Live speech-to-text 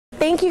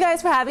Thank you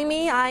guys for having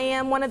me. I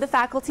am one of the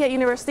faculty at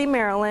University of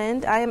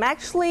Maryland. I am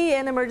actually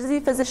an emergency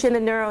physician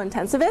and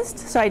neurointensivist,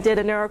 so I did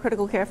a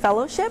neurocritical care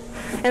fellowship.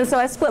 And so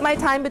I split my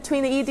time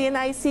between the ED and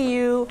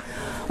ICU.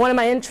 One of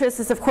my interests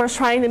is, of course,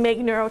 trying to make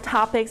neuro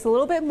topics a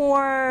little bit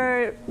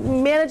more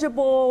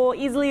manageable,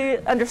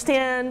 easily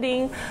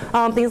understanding,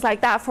 things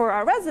like that for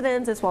our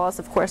residents, as well as,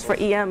 of course, for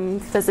EM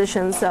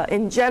physicians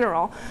in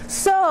general.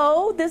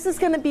 So this is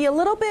going to be a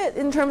little bit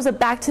in terms of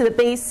back to the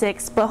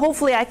basics, but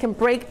hopefully I can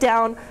break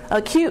down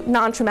acute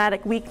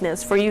non-traumatic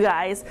weakness for you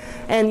guys,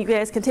 and you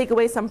guys can take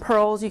away some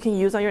pearls you can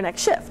use on your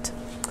next shift.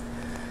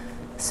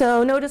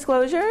 So no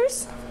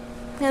disclosures.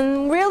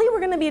 And really, we're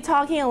going to be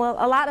talking a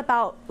lot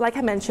about, like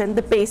I mentioned,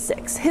 the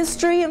basics.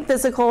 History and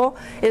physical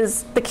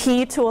is the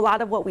key to a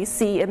lot of what we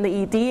see in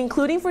the ED,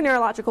 including for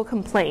neurological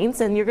complaints.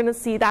 And you're going to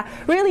see that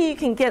really you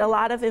can get a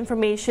lot of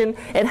information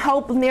and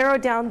help narrow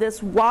down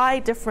this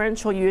wide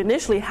differential you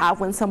initially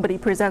have when somebody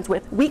presents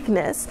with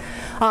weakness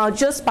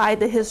just by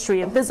the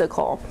history and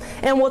physical.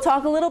 And we'll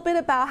talk a little bit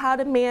about how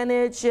to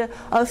manage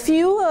a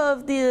few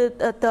of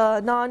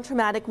the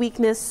non-traumatic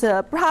weakness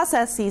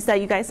processes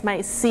that you guys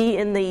might see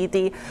in the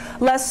ED.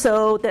 Less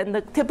so than the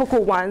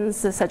typical ones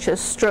such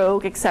as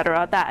stroke,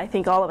 etc., that I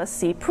think all of us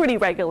see pretty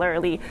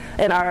regularly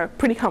and are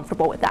pretty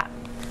comfortable with that.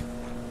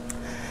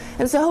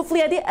 And so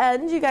hopefully at the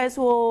end you guys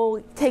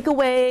will take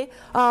away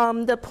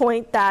the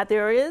point that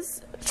there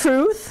is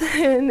truth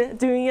in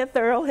doing a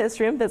thorough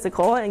history and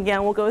physical. And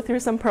again, we'll go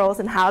through some pearls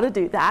and how to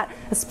do that,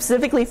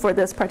 specifically for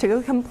this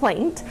particular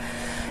complaint.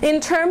 In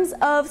terms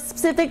of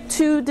specific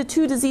to the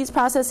two disease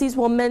processes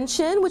we'll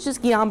mention, which is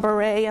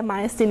Guillain-Barré and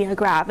myasthenia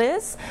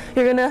gravis,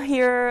 you're going to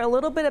hear a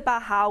little bit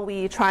about how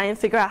we try and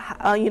figure out,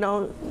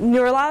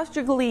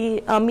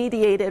 neurologically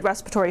mediated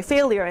respiratory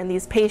failure in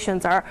these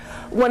patients are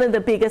one of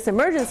the biggest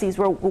emergencies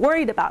we're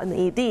worried about in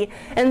the ED.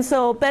 And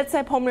so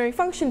bedside pulmonary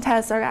function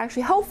tests are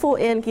actually helpful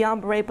in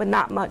Guillain-Barré, but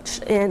not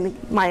much in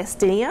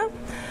myasthenia.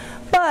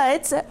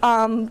 But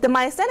the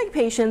myasthenic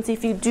patients,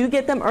 if you do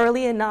get them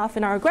early enough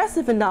and are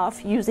aggressive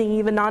enough using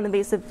even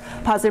non-invasive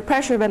positive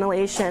pressure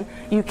ventilation,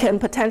 you can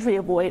potentially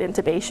avoid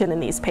intubation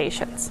in these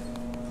patients.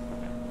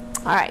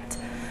 All right,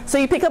 so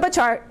you pick up a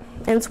chart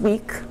and it's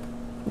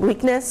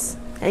weakness,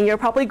 and you're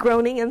probably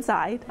groaning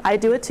inside. I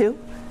do it too.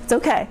 It's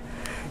okay.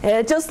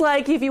 Just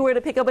like if you were to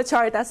pick up a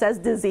chart that says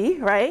dizzy,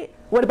 right?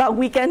 What about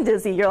weekend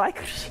dizzy? You're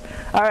like,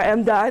 all right,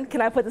 I'm done.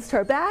 Can I put this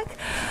chart back?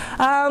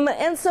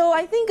 And so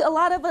I think a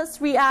lot of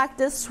us react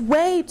this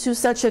way to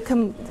such a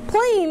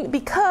complaint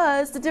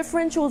because the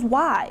differential is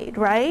wide,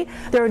 right?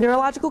 There are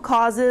neurological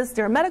causes,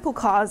 there are medical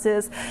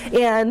causes,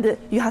 and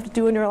you have to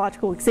do a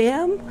neurological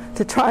exam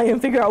to try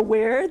and figure out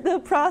where the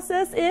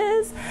process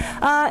is.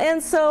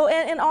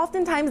 And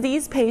oftentimes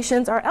these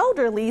patients are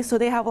elderly, so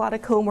they have a lot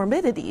of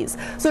comorbidities.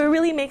 So it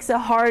really makes it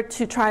hard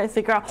to try and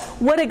figure out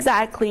what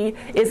exactly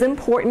is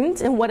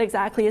important and what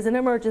exactly is an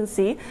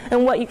emergency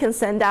and what you can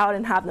send out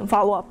and have them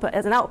follow up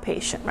as an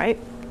outpatient, right?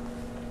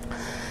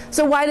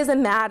 So why does it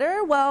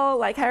matter? Well,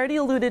 like I already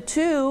alluded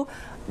to,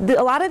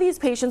 a lot of these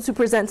patients who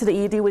present to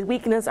the ED with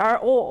weakness are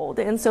old,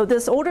 and so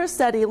this older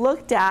study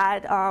looked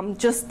at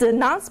just the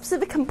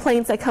non-specific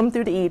complaints that come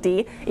through the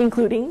ED,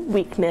 including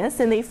weakness,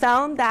 and they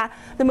found that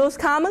the most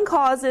common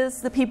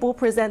causes the people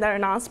present that are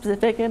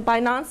non-specific, and by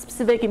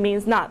non-specific it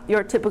means not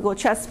your typical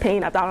chest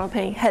pain, abdominal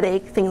pain,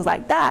 headache, things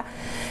like that.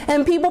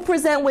 And people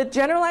present with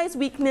generalized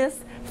weakness,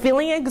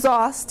 feeling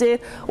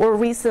exhausted, or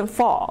recent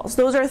falls.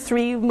 Those are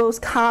three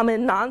most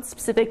common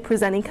non-specific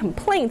presenting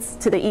complaints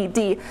to the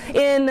ED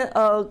in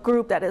a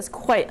group that is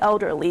quite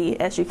elderly,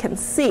 as you can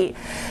see.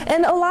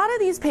 And a lot of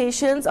these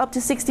patients, up to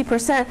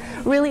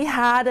 60%, really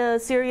had a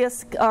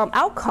serious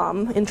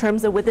outcome in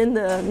terms of within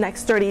the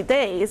next 30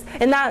 days.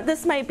 And that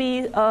this might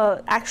be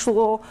an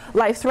actual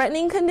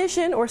life-threatening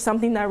condition or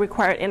something that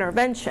required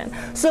intervention.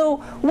 So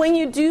when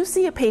you do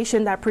see a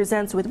patient that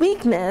presents with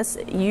weakness,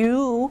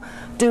 you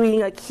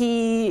doing a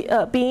key,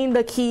 being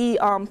the key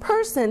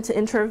person to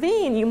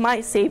intervene, you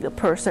might save the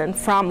person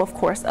from, of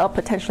course, a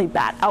potentially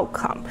bad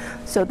outcome.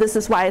 So this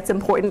is why it's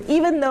important,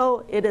 even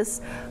though it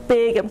is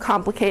big and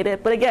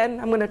complicated. But again,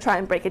 I'm going to try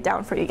and break it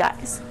down for you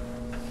guys.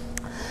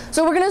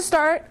 So we're going to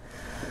start,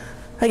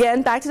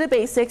 again, back to the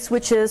basics,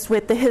 which is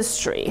with the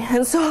history.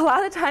 And so a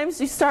lot of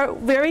times you start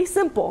very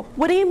simple.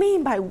 What do you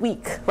mean by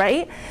weak,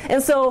 right?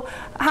 And so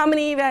how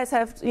many of you guys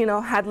have,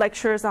 had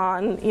lectures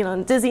on,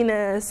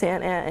 dizziness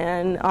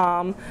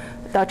and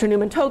Dr.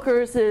 Newman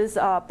Toker's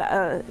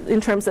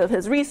in terms of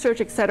his research,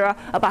 etc.,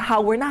 about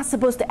how we're not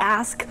supposed to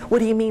ask, what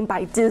do you mean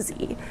by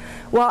dizzy?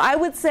 Well, I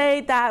would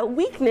say that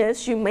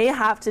weakness, you may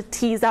have to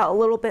tease out a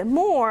little bit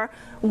more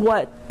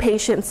what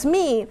patients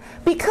mean,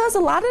 because a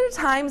lot of the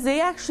times they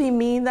actually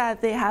mean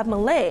that they have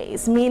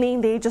malaise,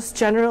 meaning they just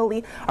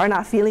generally are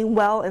not feeling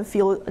well and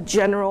feel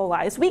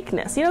generalized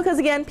weakness. Because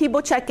again,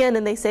 people check in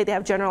and they say they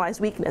have generalized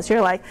weakness.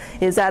 You're like,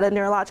 is that a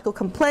neurological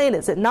complaint?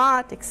 Is it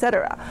not?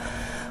 Etc.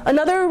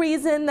 Another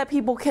reason that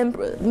people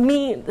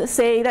can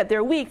say that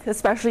they're weak,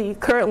 especially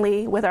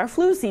currently with our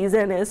flu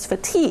season, is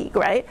fatigue,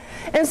 right?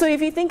 And so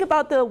if you think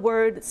about the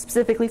word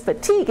specifically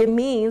fatigue, it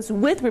means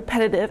with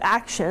repetitive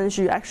actions,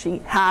 you actually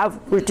have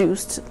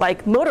reduced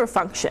like motor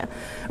function,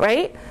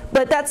 right?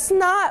 But that's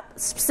not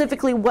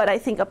specifically what I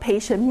think a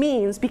patient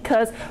means,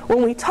 because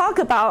when we talk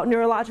about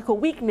neurological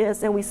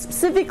weakness and we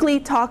specifically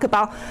talk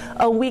about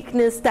a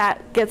weakness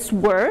that gets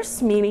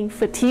worse, meaning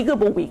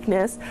fatigable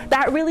weakness,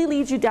 that really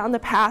leads you down the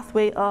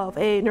pathway of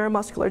a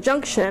neuromuscular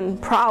junction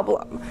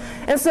problem.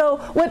 And so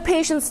what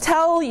patients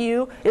tell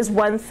you is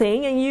one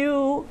thing, and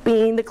you,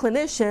 being the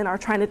clinician, are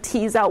trying to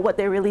tease out what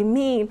they really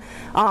mean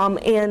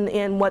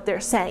in what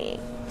they're saying.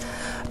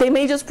 They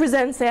may just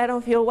present and say, I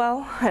don't feel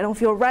well, I don't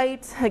feel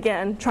right.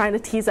 Again, trying to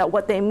tease out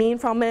what they mean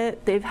from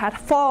it. They've had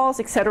falls,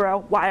 etc.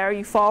 Why are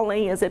you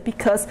falling? Is it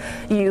because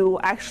you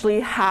actually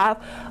have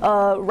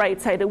a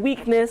right-sided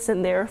weakness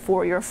and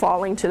therefore you're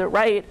falling to the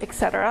right,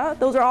 etc.?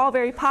 Those are all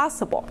very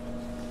possible.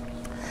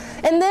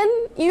 And then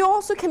you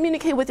also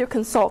communicate with your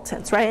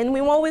consultants, right? And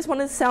we always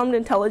want to sound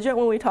intelligent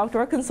when we talk to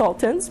our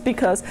consultants,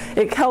 because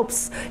it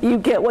helps you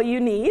get what you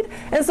need.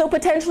 And so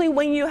potentially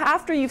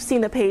after you've seen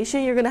the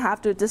patient, you're going to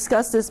have to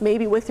discuss this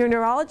maybe with your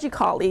neurology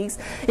colleagues.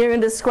 You're going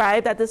to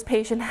describe that this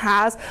patient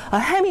has a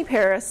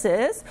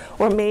hemiparesis,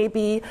 or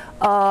maybe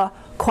a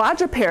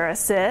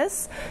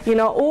quadriparesis,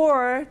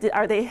 or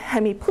are they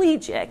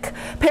hemiplegic?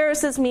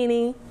 Paresis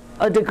meaning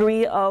a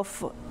degree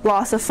of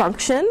loss of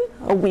function,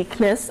 a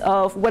weakness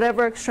of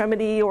whatever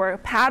extremity or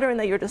pattern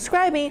that you're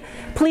describing.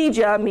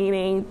 Plegia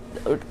meaning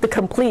the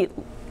complete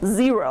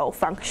zero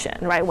function,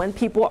 right? When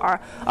people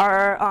are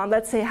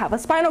let's say have a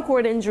spinal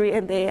cord injury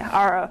and they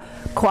are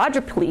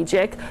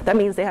quadriplegic, that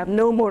means they have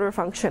no motor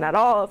function at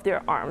all of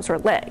their arms or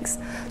legs.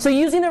 So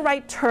using the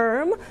right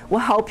term will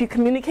help you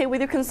communicate with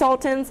your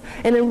consultants,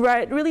 and then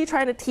really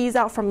trying to tease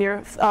out from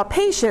your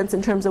patients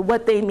in terms of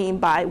what they mean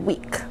by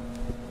weak.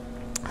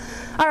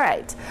 All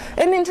right,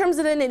 and in terms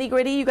of the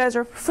nitty-gritty, you guys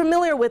are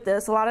familiar with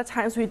this. A lot of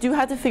times we do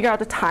have to figure out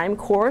the time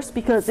course,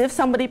 because if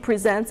somebody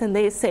presents and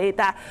they say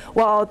that,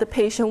 well, the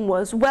patient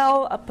was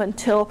well up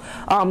until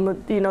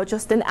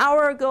just an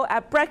hour ago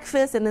at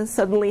breakfast, and then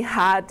suddenly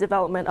had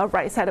development of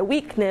right-sided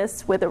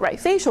weakness with a right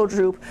facial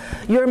droop,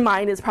 your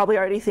mind is probably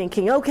already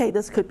thinking, okay,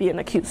 this could be an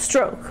acute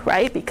stroke,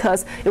 right?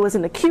 Because it was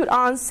an acute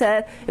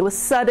onset, it was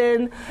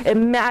sudden, it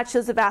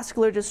matches the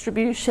vascular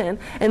distribution,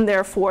 and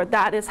therefore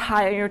that is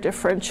high on your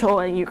differential,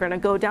 and you're going to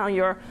go down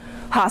your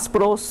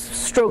hospital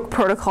stroke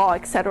protocol,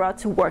 etc.,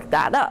 to work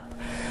that up.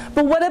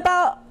 But what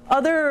about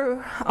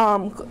other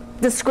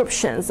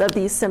descriptions of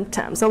these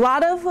symptoms? A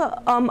lot of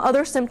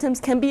other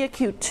symptoms can be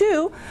acute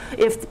too,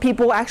 if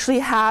people actually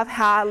have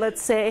had,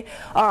 let's say,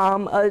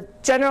 a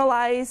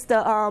generalized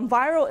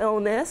viral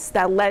illness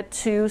that led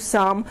to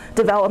some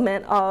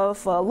development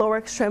of lower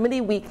extremity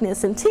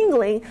weakness and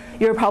tingling.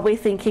 You're probably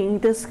thinking,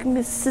 this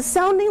is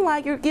sounding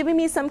like you're giving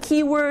me some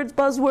keywords,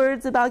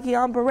 buzzwords about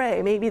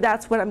Guillain-Barré. Maybe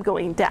that's what I'm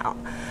going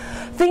down.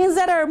 Things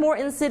that are more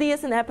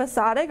insidious and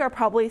episodic are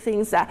probably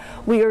things that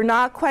we are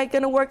not quite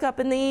going to work up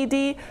in the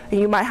ED.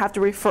 You might have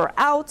to refer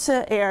out,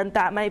 and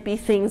that might be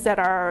things that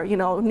are,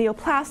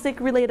 neoplastic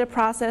related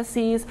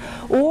processes,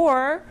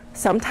 or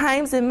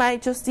sometimes it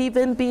might just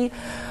even be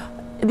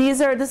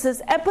this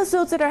is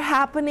episodes that are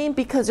happening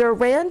because they're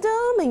random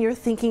and you're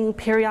thinking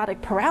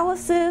periodic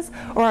paralysis,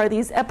 or are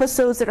these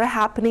episodes that are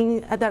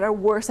happening that are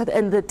worse at the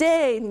end of the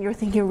day and you're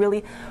thinking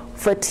really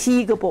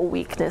fatigable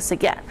weakness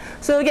again.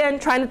 So again,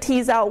 trying to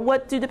tease out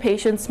what do the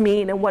patients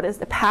mean and what is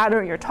the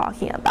pattern you're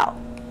talking about.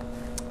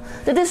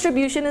 The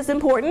distribution is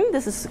important.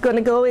 This is going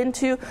to go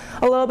into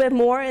a little bit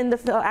more in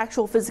the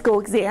actual physical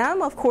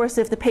exam. Of course,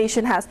 if the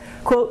patient has,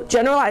 quote,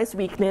 generalized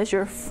weakness,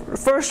 you're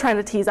first trying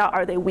to tease out,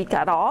 are they weak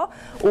at all?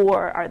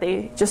 Or are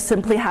they just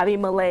simply having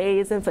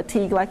malaise and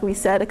fatigue like we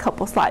said a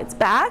couple slides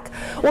back?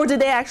 Or do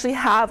they actually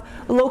have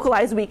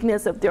localized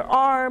weakness of their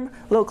arm,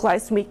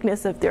 localized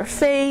weakness of their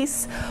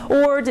face?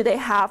 Or do they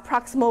have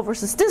proximal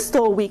versus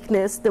distal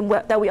weakness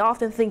that we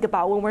often think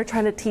about when we're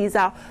trying to tease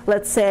out,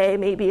 let's say,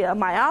 maybe a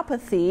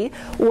myopathy,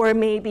 or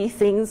maybe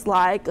things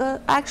like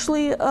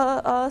actually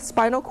a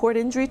spinal cord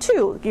injury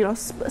too.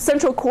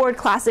 Central cord,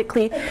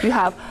 classically, you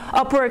have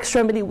upper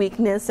extremity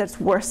weakness that's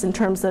worse in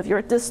terms of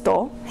your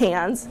distal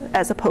hands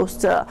as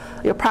opposed to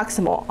your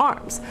proximal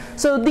arms.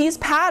 So these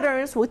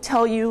patterns will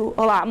tell you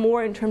a lot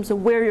more in terms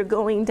of where you're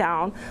going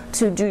down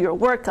to do your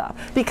workup.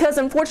 Because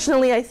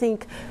unfortunately, I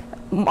think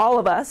all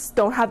of us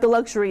don't have the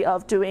luxury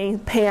of doing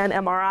pan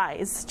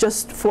MRIs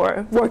just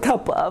for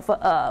workup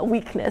of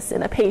weakness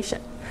in a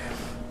patient.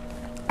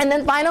 And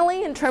then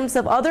finally, in terms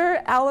of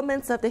other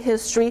elements of the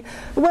history,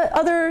 what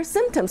other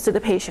symptoms do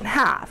the patient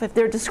have? If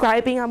they're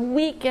describing, I'm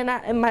weak and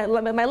my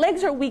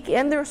legs are weak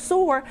and they're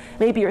sore,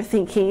 maybe you're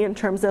thinking in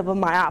terms of a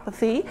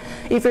myopathy.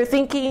 If you're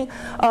thinking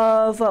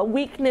of a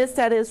weakness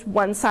that is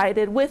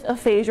one-sided with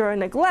aphasia or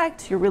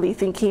neglect, you're really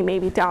thinking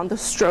maybe down the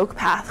stroke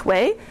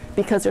pathway,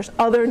 because there's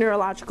other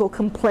neurological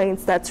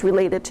complaints that's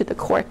related to the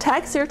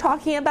cortex you're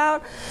talking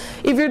about.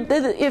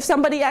 If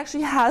somebody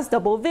actually has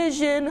double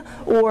vision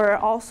or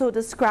also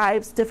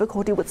describes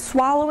difficulty with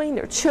swallowing,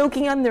 they're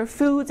choking on their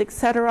foods,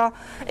 etc.,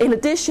 in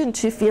addition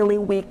to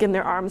feeling weak in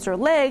their arms or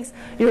legs,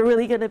 you're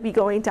really going to be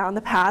going down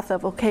the path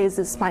of, okay, is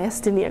this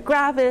myasthenia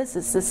gravis?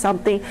 Is this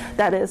something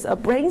that is a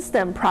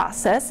brainstem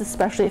process,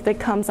 especially if it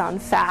comes on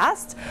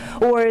fast?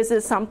 Or is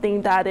it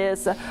something that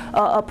is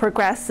a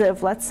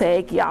progressive, let's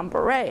say,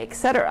 Guillain-Barré,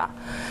 etc.?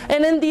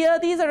 And then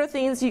these are the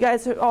things you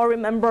guys all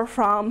remember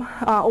from,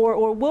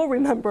 or will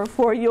remember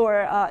for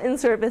your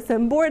in-service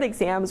and board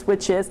exams,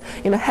 which is,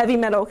 heavy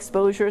metal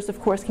exposures, of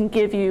course, can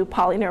give you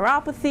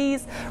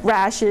polyneuropathies,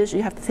 rashes.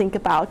 You have to think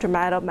about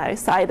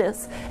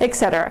dermatomyositis,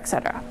 etc.,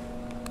 etc.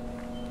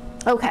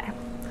 Okay.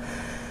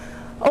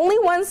 Only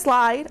one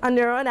slide on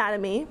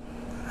neuroanatomy,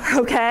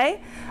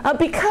 okay?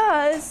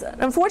 Because,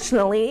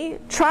 unfortunately,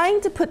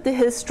 trying to put the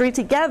history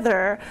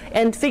together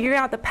and figuring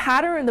out the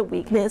pattern of the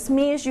weakness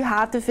means you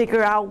have to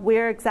figure out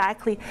where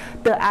exactly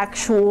the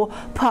actual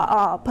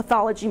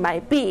pathology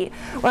might be.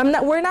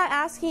 We're not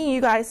asking you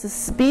guys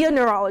to be a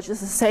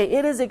neurologist to say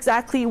it is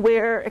exactly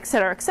where, et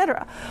cetera, et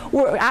cetera.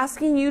 We're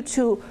asking you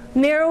to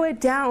narrow it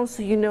down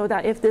so you know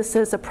that if this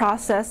is a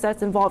process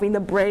that's involving the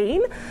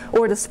brain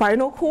or the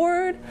spinal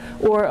cord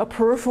or a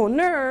peripheral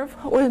nerve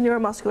or the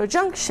neuromuscular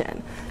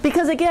junction.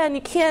 Because again, you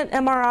can't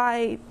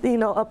MRI,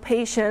 a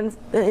patient,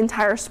 the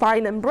entire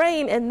spine and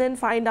brain, and then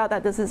find out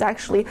that this is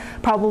actually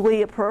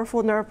probably a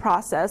peripheral nerve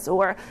process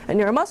or a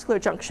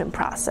neuromuscular junction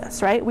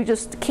process, right? We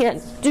just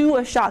can't do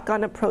a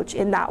shotgun approach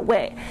in that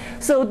way.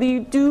 So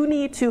you do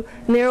need to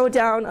narrow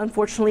down,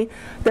 unfortunately,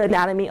 the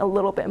anatomy a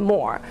little bit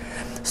more.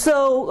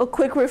 So a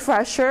quick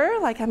refresher,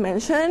 like I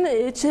mentioned,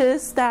 it's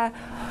just that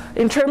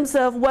in terms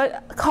of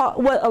what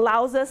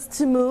allows us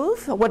to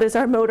move, what is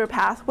our motor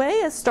pathway,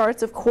 it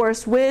starts, of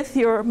course, with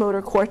your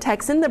motor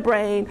cortex in the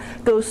brain,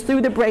 goes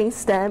through the brain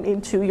stem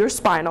into your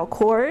spinal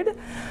cord.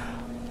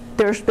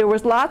 There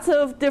was lots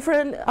of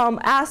different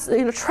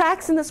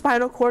tracks in the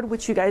spinal cord,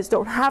 which you guys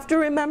don't have to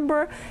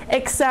remember,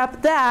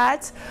 except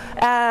that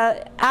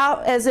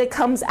as it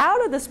comes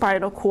out of the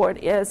spinal cord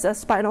is a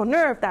spinal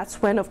nerve.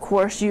 That's when, of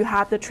course, you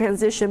have the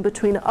transition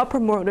between an upper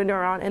motor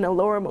neuron and a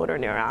lower motor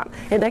neuron.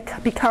 And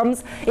that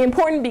becomes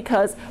important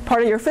because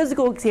part of your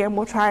physical exam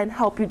will try and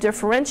help you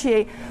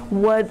differentiate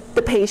what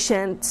the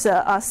patient's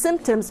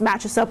symptoms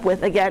matches up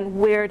with. Again,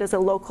 where does it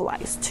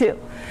localize to?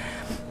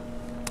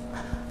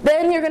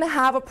 Then you're going to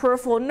have a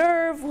peripheral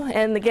nerve,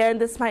 and again,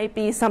 this might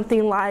be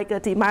something like a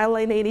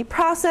demyelinating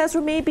process or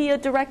maybe a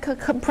direct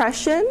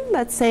compression,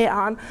 let's say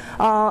on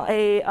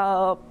a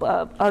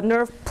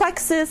nerve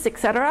plexus,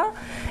 etc.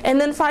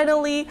 And then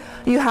finally,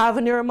 you have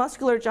a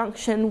neuromuscular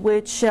junction,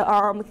 which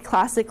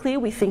classically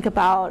we think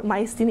about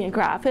myasthenia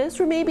gravis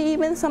or maybe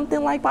even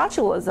something like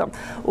botulism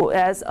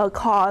as a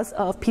cause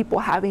of people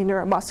having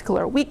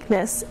neuromuscular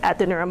weakness at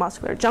the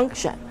neuromuscular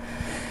junction.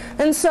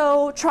 And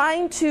so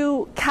trying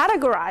to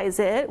categorize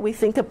it, we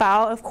think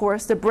about, of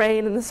course, the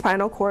brain and the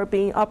spinal cord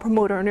being upper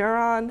motor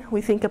neuron.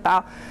 We think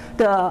about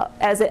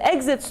as it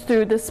exits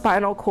through the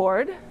spinal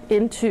cord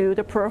into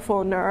the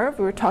peripheral nerve.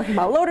 We were talking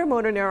about lower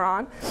motor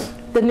neuron,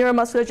 the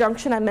neuromuscular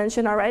junction I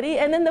mentioned already.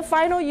 And then the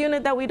final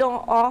unit that we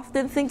don't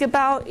often think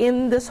about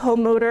in this whole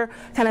motor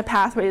kind of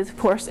pathway is, of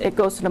course, it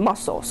goes to the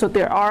muscle. So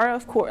there are,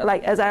 of course,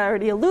 like as I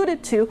already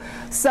alluded to,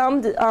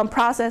 some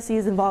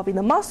processes involving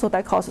the muscle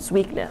that causes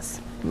weakness.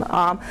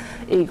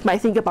 You might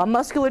think about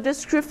muscular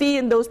dystrophy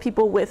in those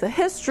people with a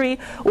history,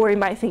 or you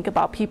might think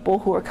about people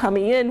who are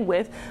coming in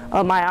with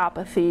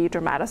myopathy,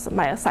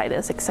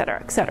 dermatomyositis, et cetera,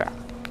 et cetera.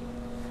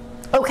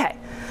 Okay.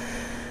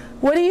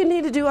 What do you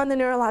need to do on the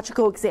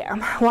neurological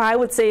exam? Well, I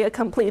would say a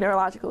complete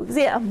neurological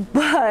exam,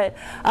 but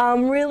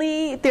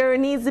really there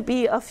needs to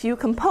be a few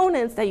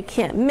components that you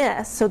can't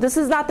miss. So this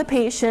is not the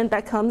patient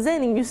that comes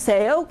in and you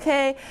say,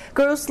 okay,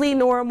 grossly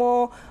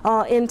normal,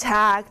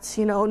 intact,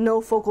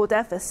 no focal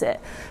deficit.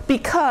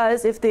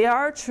 Because if they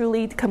are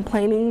truly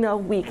complaining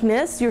of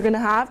weakness, you're going to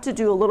have to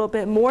do a little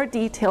bit more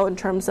detail in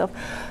terms of,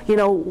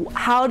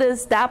 how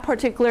does that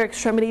particular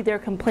extremity they're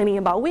complaining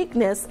about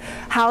weakness,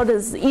 how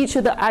does each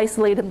of the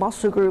isolated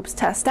muscle groups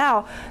test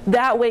out.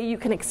 That way you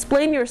can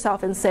explain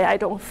yourself and say, I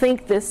don't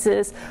think this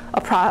is a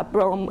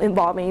problem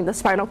involving the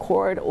spinal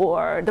cord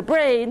or the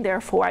brain,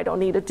 therefore I don't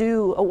need to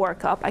do a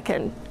workup, I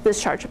can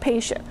discharge a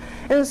patient.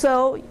 And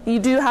so you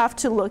do have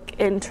to look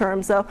in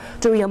terms of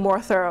doing a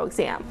more thorough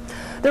exam.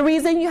 The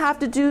reason you have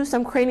to do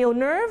some cranial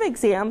nerve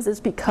exams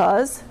is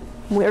because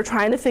we're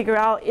trying to figure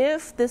out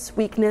if this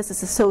weakness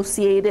is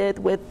associated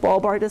with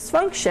bulbar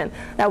dysfunction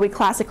that we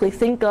classically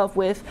think of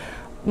with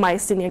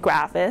myasthenia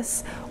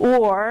gravis,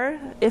 or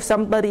if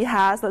somebody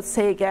has, let's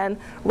say again,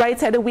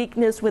 right-sided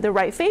weakness with a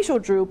right facial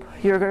droop,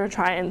 you're going to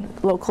try and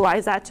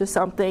localize that to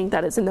something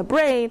that is in the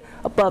brain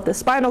above the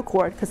spinal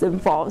cord because it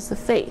involves the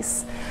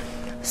face.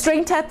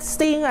 Strength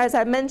testing, as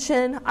I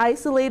mentioned,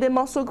 isolated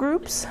muscle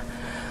groups.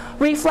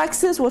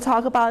 Reflexes, we'll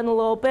talk about in a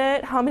little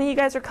bit. How many of you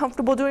guys are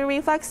comfortable doing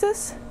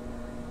reflexes?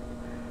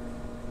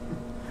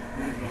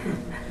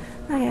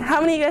 Okay. How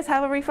many of you guys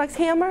have a reflex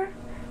hammer?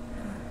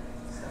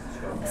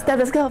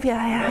 Stethoscope,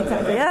 yeah,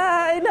 exactly.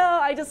 Yeah, I know.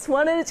 I just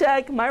wanted to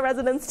check my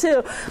residents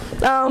too.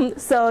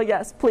 So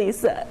yes,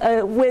 please.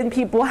 When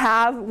people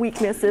have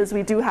weaknesses,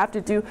 we do have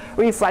to do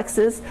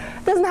reflexes.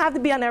 It doesn't have to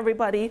be on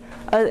everybody,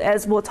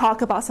 as we'll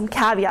talk about some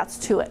caveats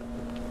to it.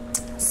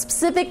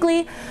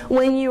 Specifically,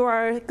 when you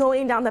are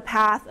going down the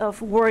path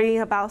of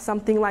worrying about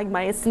something like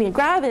myasthenia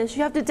gravis,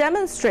 you have to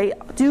demonstrate,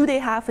 do they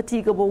have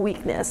fatigable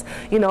weakness?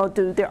 You know,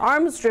 do their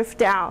arms drift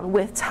down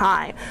with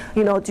time?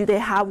 You know, do they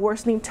have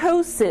worsening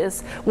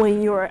ptosis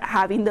when you're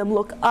having them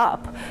look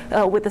up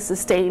with a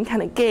sustained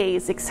kind of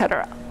gaze,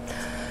 etc.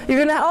 You're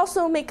going to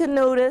also make a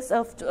notice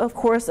of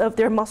course, of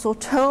their muscle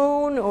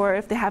tone, or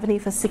if they have any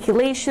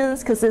fasciculations,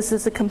 because this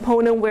is a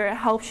component where it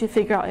helps you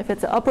figure out if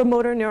it's an upper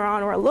motor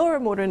neuron or a lower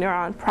motor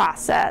neuron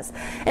process.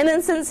 And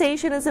then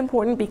sensation is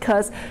important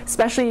because,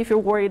 especially if you're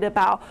worried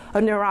about a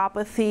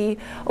neuropathy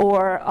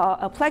or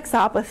a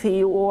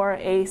plexopathy or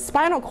a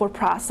spinal cord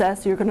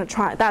process, you're going to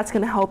try. That's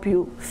going to help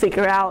you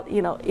figure out,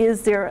 you know,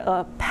 is there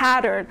a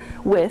pattern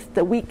with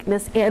the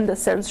weakness and the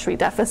sensory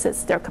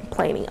deficits they're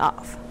complaining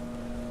of.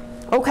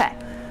 Okay.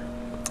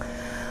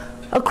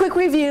 A quick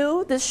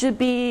review. This should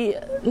be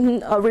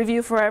a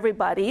review for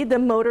everybody. The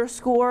motor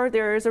score,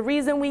 there's a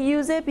reason we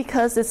use it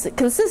because it's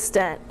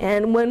consistent.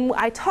 And when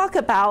I talk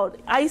about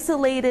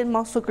isolated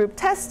muscle group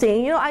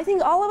testing, you know, I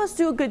think all of us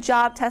do a good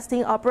job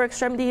testing upper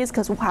extremities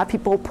because we'll have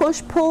people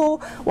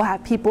push-pull, we'll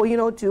have people, you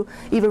know, do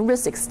even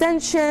wrist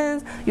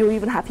extensions, you'll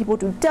even have people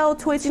do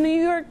deltoids. You know,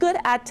 you're good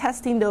at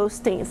testing those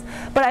things.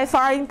 But I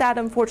find that,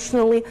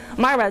 unfortunately,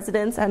 my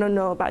residents, I don't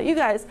know about you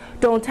guys,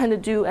 don't tend to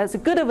do as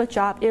good of a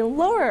job in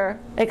lower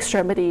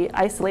extremities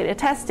isolated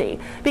testing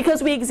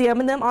because we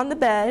examine them on the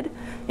bed,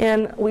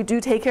 and we do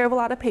take care of a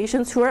lot of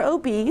patients who are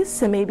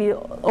obese and maybe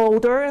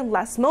older and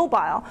less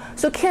mobile.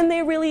 So can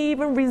they really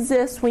even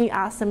resist when you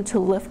ask them to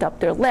lift up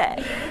their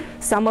leg?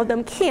 Some of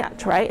them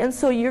can't, right? And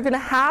so you're going to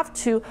have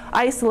to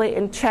isolate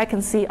and check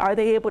and see, are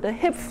they able to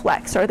hip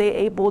flex? Are they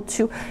able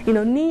to, you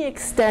know, knee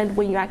extend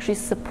when you actually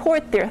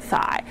support their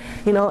thigh,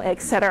 you know,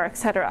 et cetera, et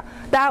cetera.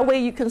 That way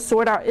you can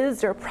sort out,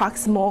 is there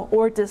proximal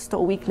or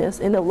distal weakness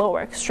in the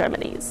lower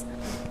extremities.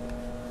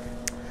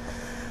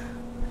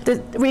 The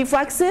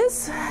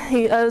reflexes,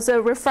 as a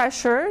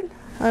refresher,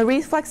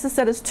 reflexes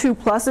that is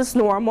 2+ is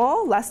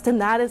normal. Less than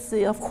that is,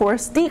 of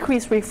course,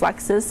 decreased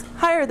reflexes.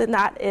 Higher than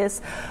that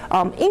is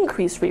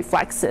increased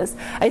reflexes.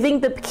 I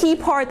think the key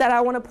part that I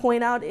want to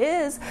point out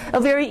is a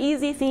very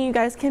easy thing you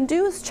guys can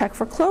do is check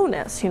for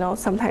clonus. You know,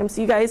 sometimes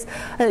you guys,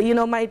 you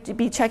know, might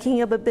be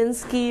checking a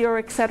Babinski or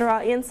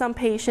etc. in some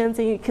patients,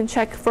 and you can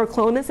check for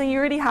clonus, and you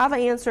already have an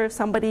answer if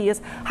somebody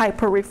is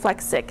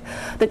hyperreflexic.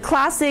 The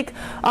classic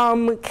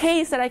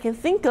case that I can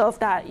think of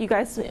that you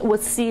guys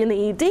would see in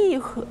the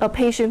ED, a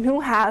patient who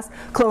has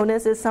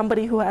clonus is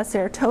somebody who has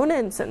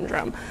serotonin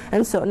syndrome.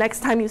 And so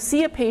next time you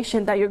see a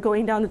patient that you're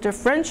going down the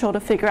differential to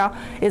figure out,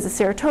 is it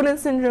serotonin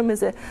syndrome,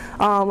 is it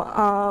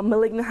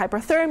malignant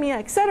hyperthermia,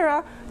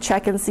 etc.,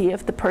 check and see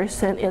if the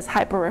person is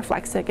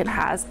hyperreflexic and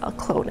has a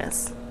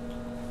clonus.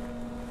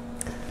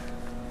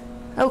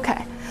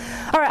 Okay.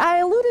 All right, I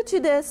alluded to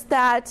this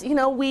that, you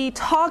know, we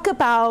talk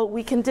about,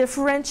 we can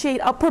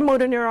differentiate upper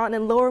motor neuron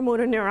and lower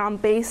motor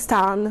neuron based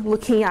on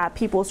looking at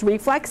people's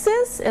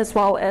reflexes as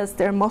well as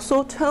their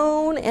muscle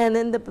tone and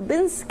then the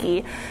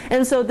Babinski.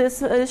 And so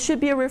this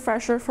should be a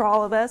refresher for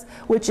all of us,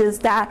 which is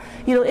that,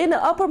 you know, in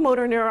the upper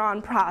motor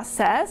neuron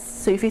process,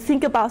 so if you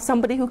think about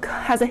somebody who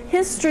has a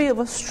history of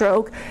a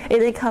stroke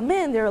and they come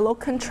in, they're a little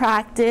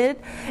contracted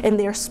and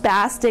they're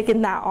spastic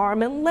in that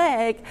arm and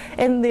leg,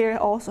 and they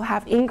also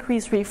have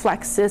increased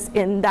reflexes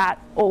in that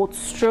old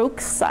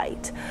stroke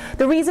site.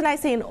 The reason I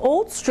say an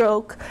old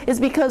stroke is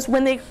because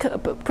when they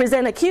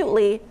present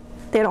acutely,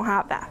 they don't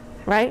have that,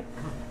 right?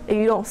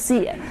 You don't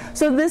see it.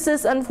 So this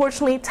is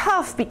unfortunately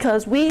tough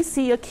because we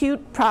see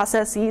acute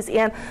processes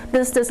and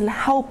this doesn't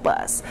help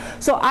us.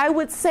 So I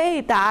would say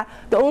that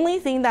the only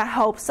thing that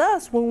helps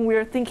us when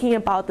we're thinking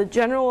about the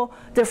general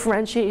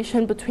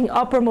differentiation between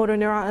upper motor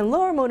neuron and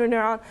lower motor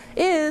neuron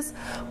is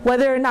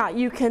whether or not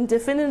you can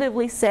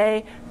definitively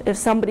say if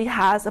somebody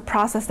has a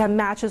process that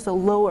matches a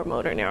lower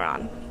motor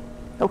neuron.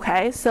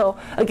 Okay, so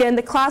again,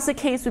 the classic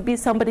case would be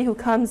somebody who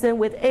comes in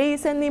with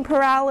ascending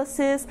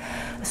paralysis,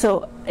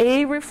 so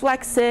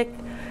areflexic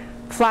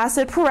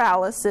flaccid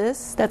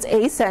paralysis, that's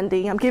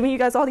ascending. I'm giving you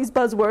guys all these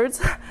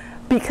buzzwords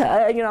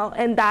because, you know,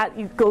 and that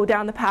you go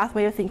down the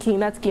pathway of thinking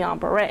that's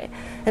Guillain-Barré.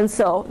 And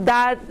so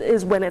that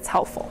is when it's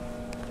helpful.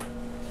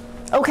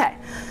 Okay.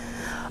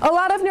 A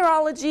lot of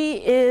neurology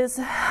is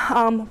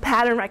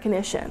pattern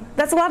recognition.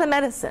 That's a lot of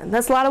medicine.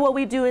 That's a lot of what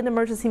we do in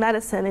emergency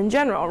medicine in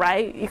general,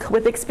 right?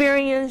 With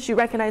experience, you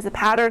recognize a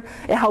pattern,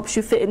 it helps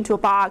you fit into a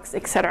box,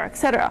 et cetera, et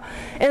cetera.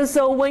 And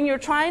so when you're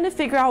trying to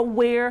figure out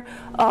where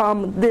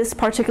this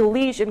particular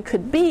lesion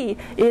could be,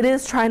 it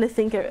is trying to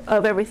think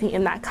of everything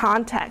in that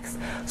context.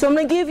 So I'm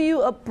going to give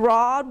you a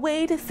broad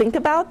way to think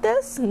about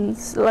this, and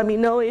let me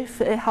know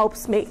if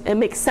it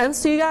makes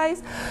sense to you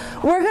guys.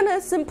 We're going to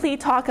simply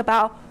talk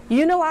about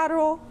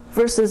unilateral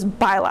versus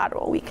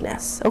bilateral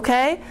weakness,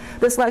 okay?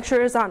 This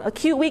lecture is on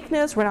acute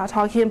weakness. We're not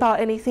talking about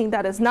anything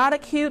that is not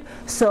acute,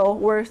 so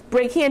we're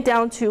breaking it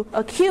down to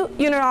acute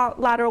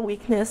unilateral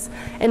weakness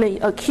and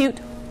acute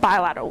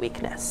bilateral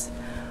weakness.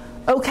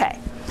 Okay,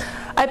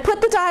 I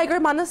put the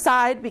diagram on the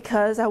side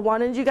because I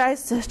wanted you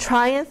guys to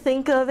try and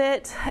think of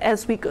it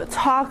as we could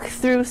talk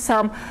through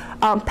some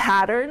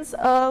patterns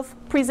of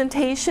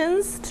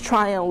presentations to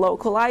try and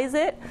localize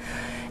it.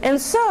 And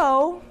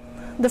so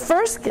the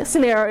first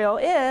scenario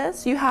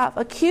is you have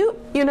acute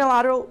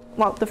unilateral,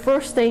 well, the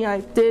first thing I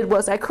did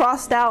was I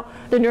crossed out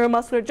the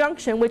neuromuscular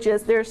junction, which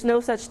is there's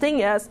no such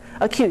thing as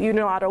acute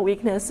unilateral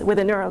weakness with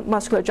a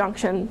neuromuscular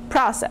junction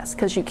process,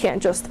 because you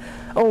can't just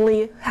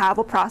only have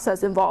a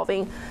process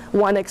involving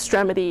one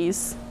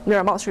extremity's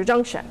neuromuscular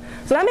junction.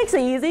 So that makes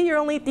it easy. You're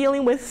only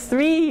dealing with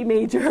 3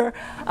 major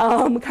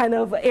kind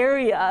of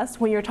areas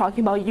when you're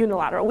talking about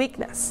unilateral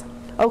weakness.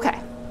 Okay,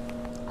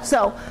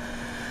 so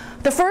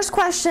the first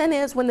question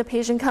is when the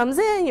patient comes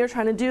in, you're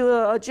trying to do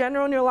a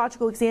general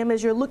neurological exam,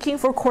 is you're looking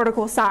for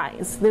cortical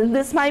signs. Then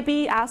this might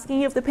be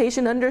asking if the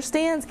patient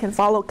understands, can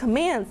follow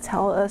commands,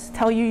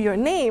 tell you your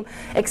name,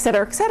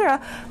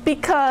 etc.,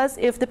 because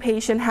if the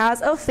patient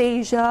has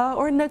aphasia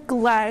or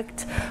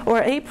neglect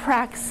or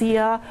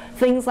apraxia,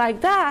 things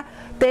like that,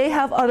 they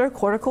have other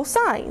cortical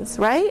signs,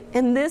 right?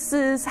 And this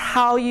is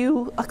how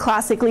you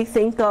classically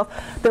think of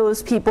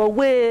those people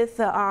with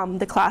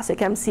the classic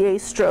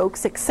MCA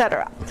strokes,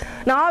 etc.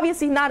 Now,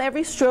 obviously, not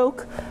every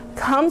stroke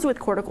comes with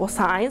cortical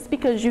signs,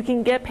 because you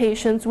can get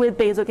patients with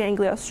basal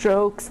ganglia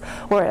strokes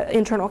or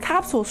internal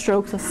capsule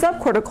strokes, a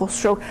subcortical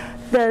stroke.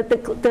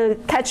 The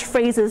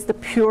catchphrase is the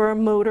pure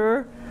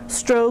motor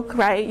stroke,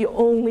 right? You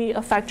only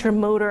affect your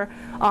motor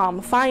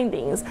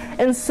findings.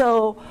 And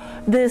so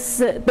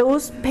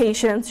those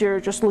patients,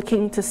 you're just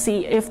looking to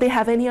see if they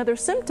have any other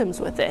symptoms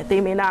with it. They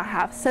may not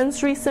have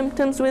sensory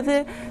symptoms with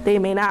it. They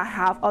may not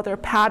have other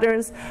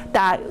patterns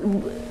that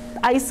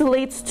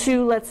isolates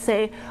to, let's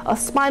say, a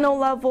spinal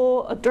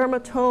level, a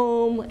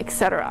dermatome,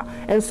 etc.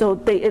 And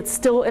so it's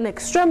still an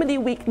extremity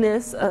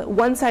weakness,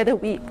 one-sided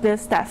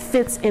weakness that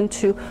fits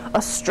into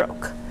a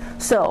stroke.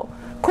 So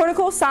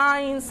cortical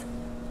signs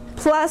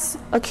plus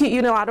acute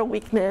unilateral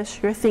weakness,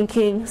 you're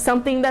thinking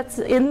something that's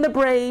in the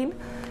brain,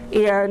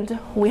 and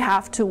we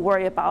have to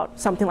worry about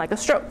something like a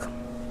stroke.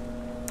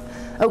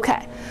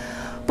 Okay,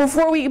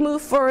 before we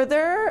move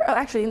further,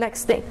 actually,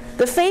 next thing,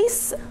 the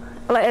face,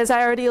 as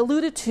I already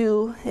alluded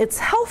to, it's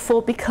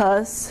helpful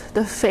because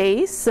the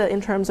face, in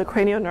terms of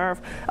cranial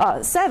nerve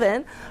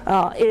 7,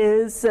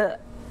 is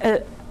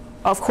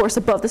of course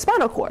above the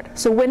spinal cord.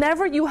 So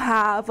whenever you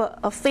have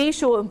a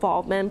facial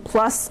involvement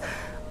plus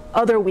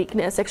other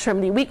weakness,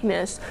 extremity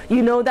weakness,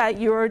 you know that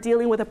you're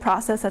dealing with a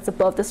process that's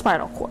above the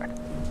spinal cord.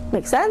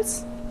 Make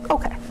sense?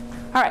 Okay.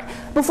 All right.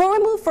 Before we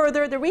move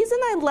further, the reason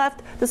I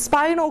left the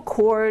spinal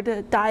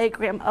cord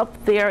diagram up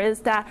there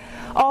is that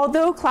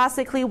although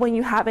classically when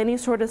you have any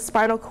sort of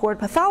spinal cord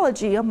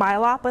pathology, a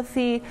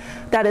myelopathy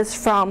that is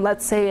from,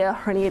 let's say, a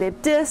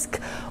herniated disc,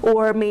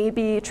 or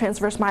maybe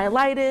transverse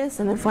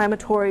myelitis, an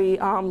inflammatory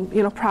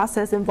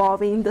process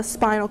involving the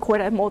spinal cord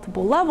at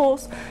multiple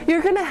levels,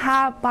 you're going to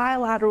have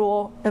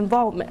bilateral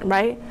involvement,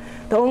 right?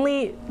 The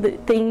only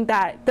thing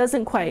that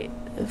doesn't quite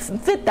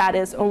fit that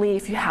is only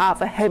if you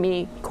have a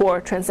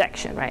hemicore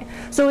transection, right?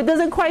 So it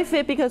doesn't quite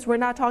fit because we're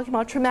not talking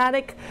about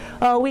traumatic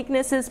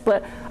weaknesses,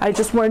 but I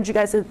just wanted you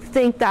guys to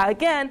think that,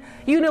 again,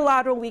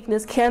 unilateral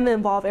weakness can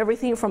involve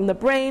everything from the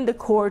brain, the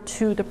core,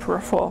 to the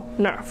peripheral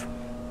nerve.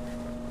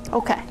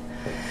 Okay.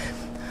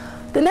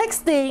 The next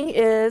thing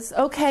is,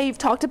 okay, you've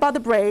talked about the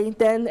brain,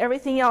 then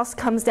everything else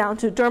comes down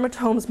to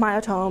dermatomes,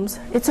 myotomes.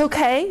 It's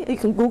okay, you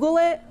can Google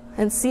it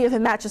and see if it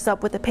matches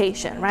up with the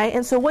patient, right?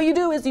 And so what you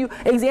do is you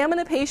examine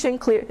the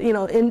patient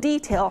in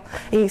detail,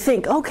 and you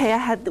think, okay, I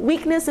had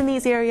weakness in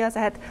these areas, I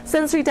had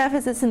sensory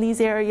deficits in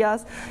these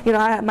areas,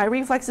 my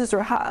reflexes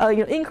are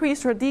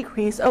increased or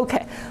decreased.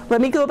 Okay, let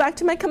me go back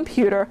to my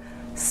computer,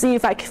 see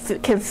if I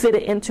can fit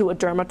it into a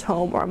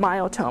dermatome or a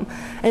myotome.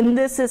 And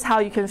this is how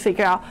you can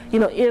figure out,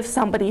 if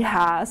somebody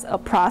has a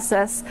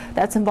process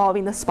that's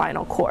involving the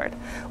spinal cord.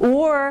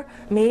 Or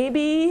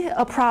maybe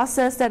a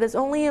process that is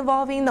only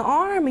involving the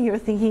arm, and you're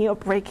thinking of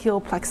brachial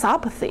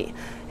plexopathy.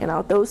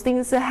 Those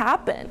things that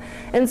happen.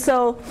 And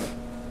so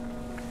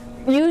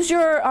use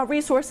your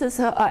resources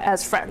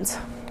as friends.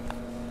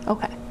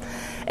 Okay.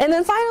 And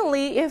then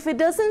finally, if it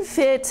doesn't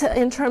fit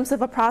in terms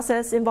of a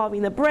process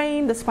involving the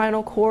brain, the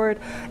spinal cord,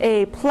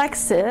 a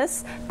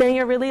plexus, then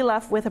you're really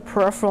left with a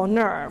peripheral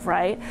nerve,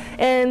 right?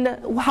 And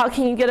how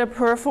can you get a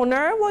peripheral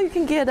nerve? Well, you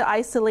can get an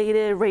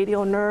isolated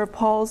radial nerve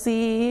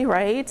palsy,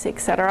 right,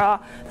 etc.,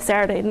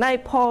 Saturday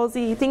night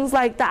palsy, things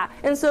like that.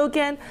 And so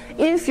again,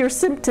 if your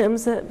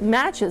symptoms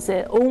matches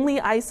it, only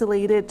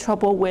isolated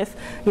trouble with,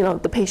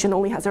 the patient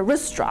only has a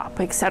wrist drop,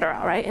 etc.,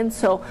 right? And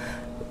so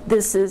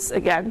this is,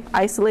 again,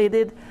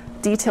 isolated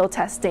detailed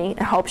testing. It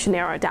helps you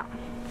narrow it down.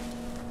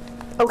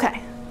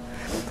 Okay.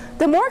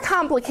 The more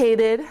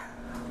complicated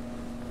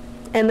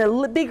and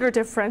the bigger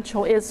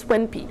differential is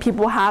when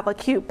people have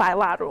acute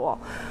bilateral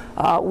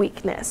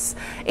weakness.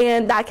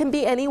 And that can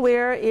be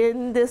anywhere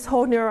in this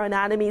whole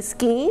neuroanatomy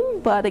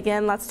scheme, but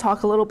again, let's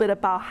talk a little bit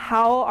about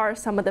how are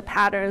some of the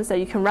patterns that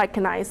you can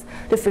recognize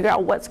to figure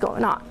out what's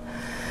going on.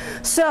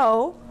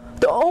 So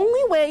the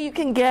only way you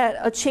can get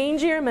a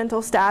change in your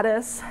mental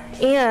status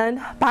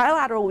and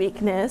bilateral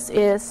weakness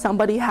is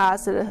somebody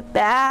has a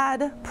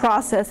bad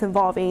process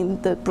involving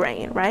the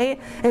brain, right?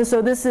 And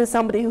so this is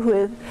somebody who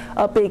is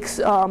a big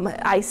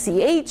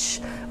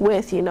ICH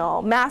with,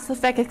 mass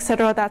effect,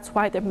 etc. That's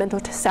why their mental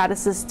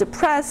status is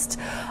depressed.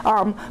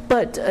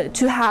 But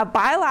to have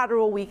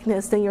bilateral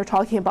weakness, then you're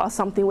talking about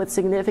something with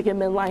significant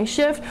midline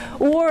shift,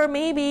 or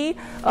maybe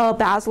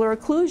basilar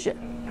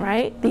occlusion.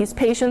 Right? These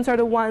patients are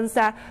the ones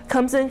that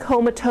comes in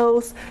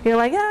comatose. You're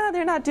like,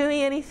 they're not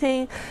doing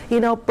anything,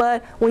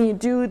 but when you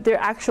do their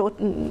actual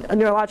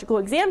neurological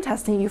exam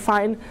testing, you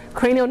find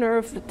cranial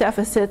nerve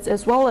deficits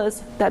as well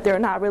as that they're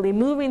not really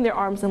moving their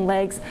arms and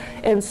legs,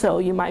 and so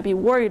you might be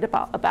worried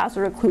about a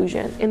basilar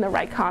occlusion in the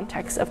right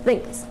context of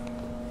things.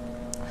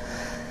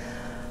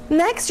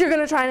 Next, you're going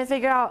to try to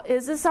figure out,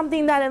 is this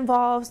something that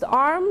involves the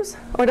arms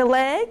or the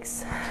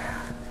legs?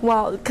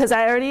 Well, because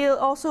I already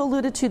also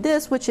alluded to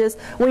this, which is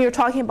when you're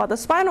talking about the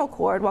spinal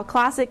cord, well,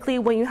 classically,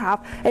 when you have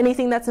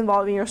anything that's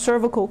involving your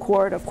cervical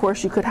cord, of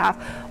course, you could have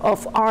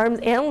arms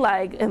and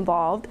leg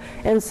involved,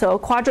 and so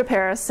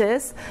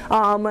quadriparesis,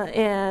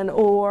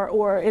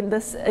 or in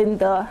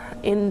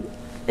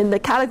the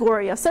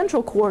category of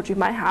central cord, you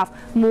might have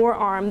more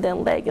arm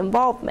than leg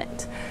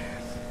involvement.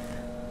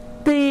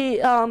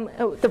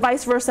 The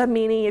vice versa,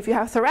 meaning if you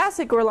have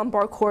thoracic or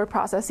lumbar cord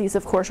processes,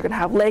 of course, you're going to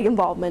have leg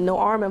involvement, no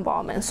arm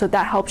involvement. So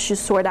that helps you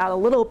sort out a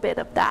little bit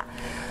of that.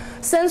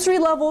 Sensory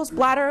levels,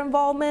 bladder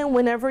involvement,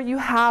 whenever you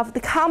have the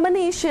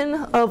combination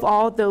of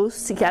all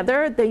those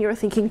together, then you're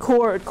thinking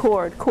cord,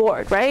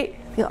 right?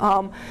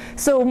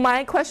 So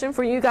my question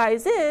for you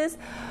guys is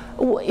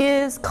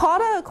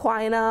cauda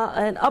equina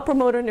an upper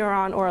motor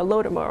neuron or a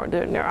lower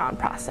motor neuron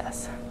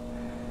process?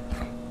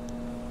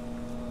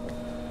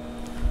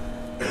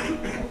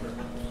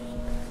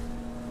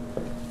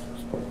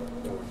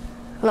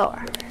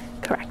 Lower,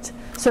 correct.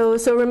 So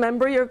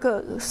remember your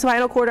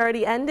spinal cord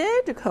already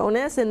ended, your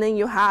conus, and then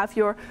you have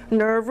your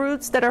nerve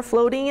roots that are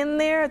floating in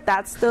there.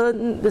 That's the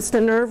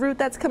nerve root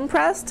that's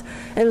compressed,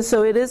 and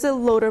so it is a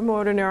lower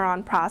motor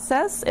neuron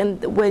process.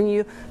 And when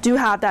you do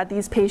have that,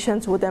 these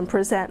patients will then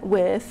present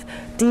with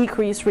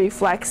decreased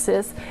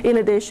reflexes, in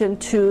addition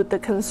to the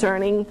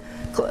concerning,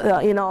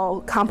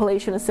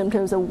 compilation of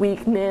symptoms of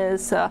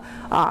weakness,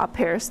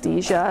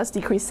 paresthesia,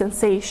 decreased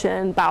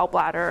sensation, bowel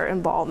bladder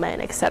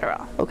involvement,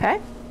 etc.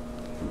 Okay.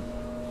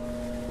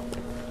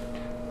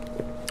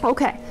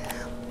 Okay.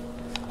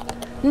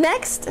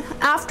 Next,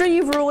 after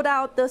you've ruled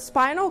out the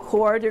spinal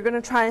cord, you're going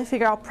to try and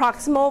figure out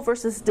proximal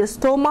versus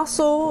distal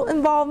muscle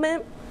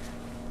involvement.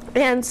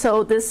 And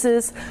so this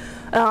is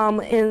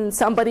in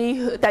somebody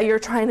that you're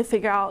trying to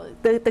figure out.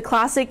 The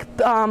classic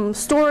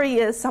story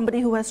is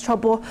somebody who has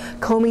trouble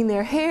combing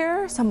their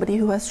hair, somebody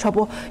who has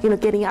trouble,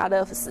 getting out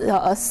of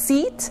a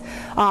seat,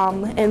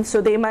 and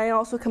so they might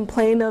also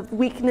complain of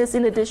weakness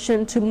in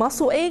addition to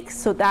muscle aches.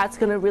 So that's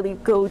going to really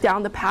go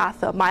down the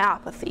path of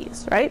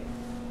myopathies, right?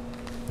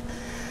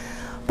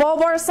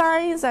 Bulbar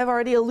signs, I've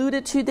already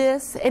alluded to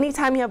this.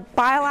 Anytime you have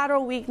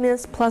bilateral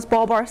weakness plus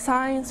bulbar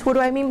signs, what do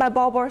I mean by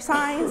bulbar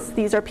signs?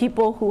 These are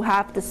people who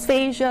have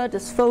dysphagia,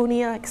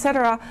 dysphonia,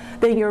 etc.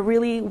 Then you're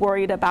really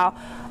worried about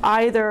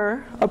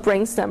either a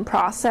brainstem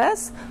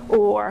process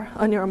or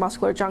a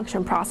neuromuscular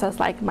junction process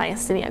like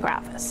myasthenia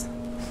gravis.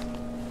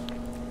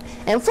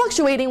 And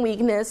fluctuating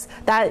weakness,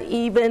 that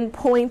even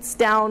points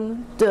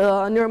down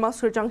the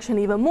neuromuscular junction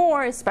even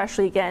more,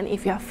 especially again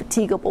if you have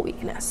fatigable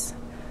weakness.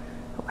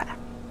 Okay.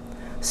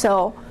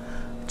 So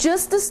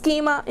just the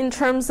schema in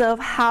terms of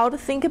how to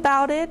think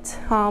about it.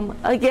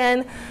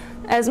 Again,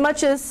 as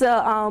much as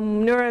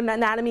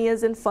neuroanatomy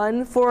isn't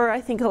fun for, I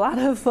think, a lot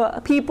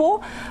of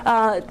people,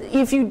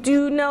 if you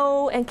do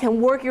know and can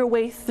work your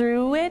way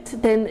through it,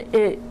 then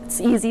it's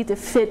easy to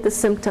fit the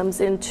symptoms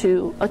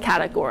into a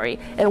category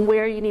and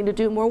where you need to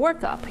do more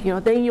workup.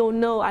 Then you'll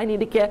know I need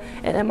to get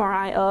an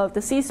MRI of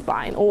the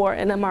C-spine, or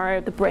an MRI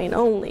of the brain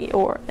only,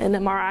 or an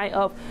MRI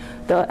of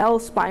the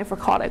L-spine for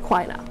cauda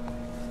equina.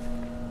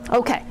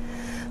 Okay,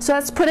 so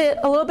let's put it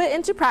a little bit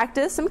into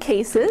practice, some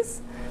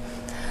cases.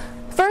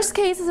 First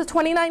case is a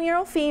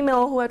 29-year-old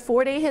female who had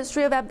 4-day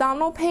history of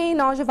abdominal pain,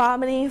 nausea,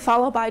 vomiting,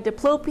 followed by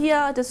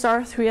diplopia,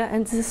 dysarthria,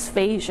 and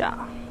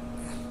dysphagia.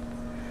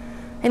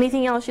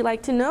 Anything else you'd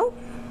like to know?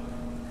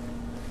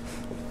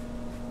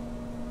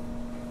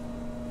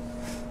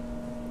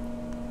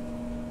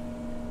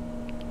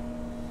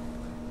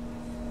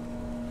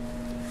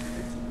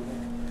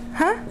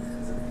 Huh?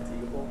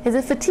 Is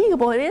it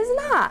fatigable? It is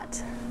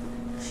not.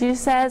 She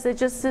says it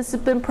just has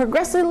been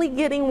progressively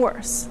getting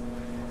worse.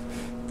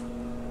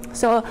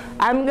 So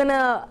I'm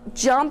gonna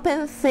jump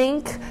and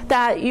think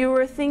that you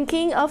were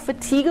thinking of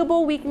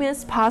fatigable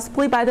weakness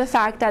possibly by the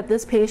fact that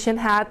this patient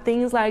had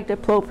things like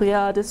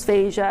diplopia,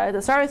 dysphagia,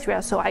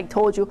 dysarthria. So I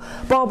told you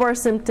bulbar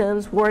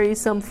symptoms,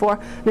 worrisome for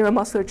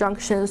neuromuscular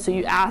junctions, so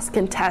you ask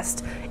and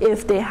test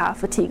if they have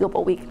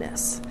fatigable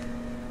weakness.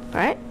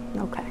 All right?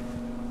 Okay.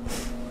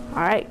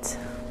 All right.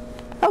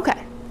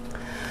 Okay.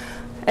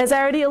 As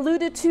I already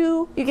alluded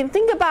to, you can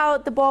think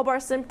about the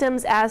bulbar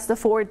symptoms as the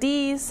 4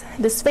 Ds.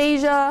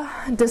 Dysphagia,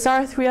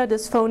 dysarthria,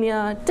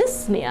 dysphonia,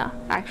 dyspnea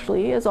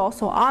actually is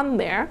also on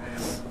there.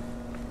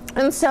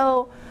 And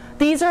so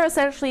these are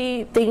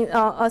essentially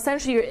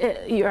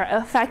you're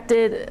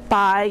affected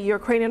by your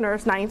cranial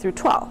nerves 9 through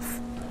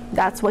 12.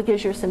 That's what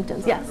gives your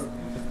symptoms. Yes?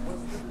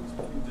 What's the difference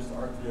between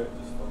dysarthria and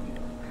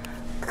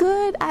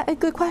dysphonia?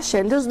 Good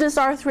question. Does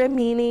dysarthria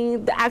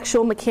meaning the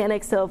actual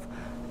mechanics of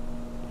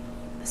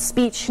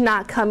speech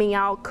not coming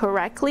out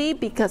correctly?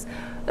 Because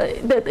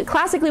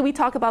classically we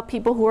talk about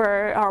people who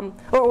are,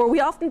 or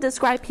we often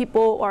describe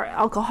people or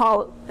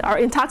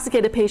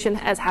intoxicated patient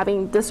as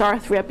having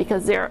dysarthria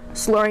because they're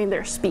slurring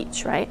their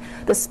speech, right?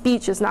 The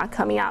speech is not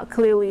coming out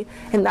clearly,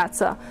 and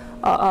that's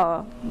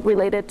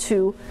related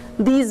to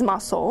these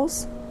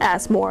muscles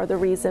as more the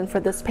reason for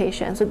this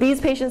patient. So these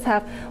patients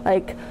have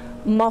like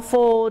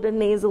muffled and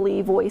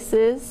nasally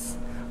voices.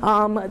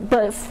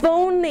 But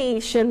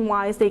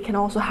phonation-wise, they can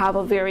also have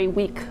a very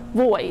weak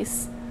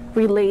voice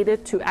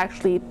related to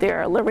actually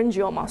their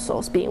laryngeal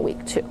muscles being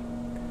weak too.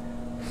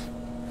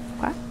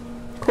 Okay,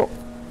 cool,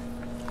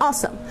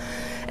 awesome.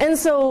 And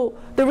so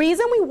the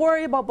reason we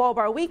worry about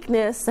bulbar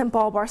weakness and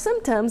bulbar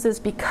symptoms is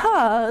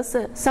because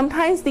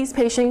sometimes these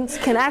patients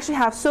can actually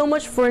have so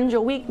much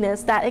pharyngeal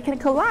weakness that it can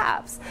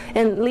collapse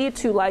and lead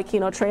to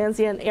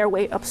transient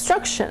airway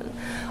obstruction.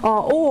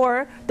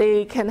 Or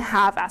they can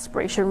have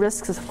aspiration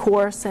risks, of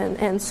course,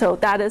 and so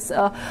that is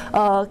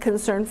a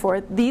concern for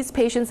these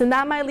patients, and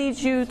that might lead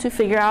you to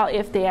figure out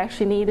if they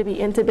actually need to be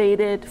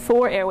intubated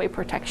for airway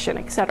protection,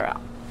 etc.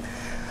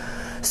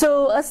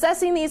 So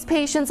assessing these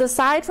patients,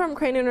 aside from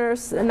cranial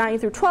nerves 9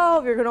 through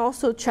 12, you're going to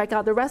also check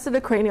out the rest of the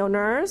cranial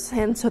nerves.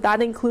 And so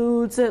that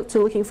includes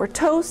looking for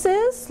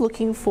ptosis,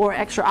 looking for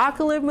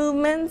extraocular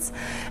movements,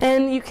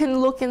 and you can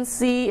look and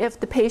see if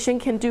the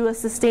patient can do a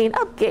sustained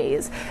up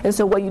gaze. And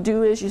so what you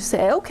do is you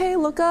say, okay,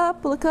 look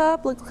up, look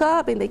up, look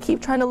up, and they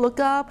keep trying to look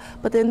up,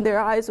 but then their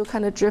eyes will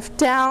kind of drift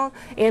down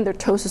and their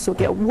ptosis will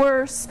get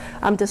worse.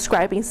 I'm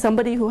describing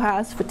somebody who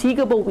has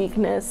fatigable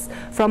weakness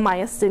from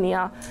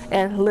myasthenia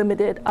and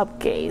limited up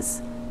gaze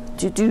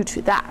due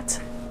to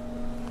that.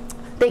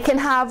 They can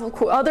have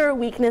other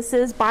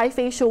weaknesses,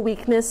 bifacial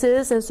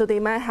weaknesses, and so they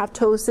might have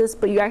ptosis,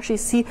 but you actually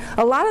see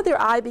a lot of their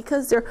eye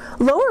because their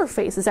lower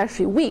face is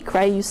actually weak,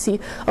 right? You see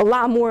a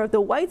lot more of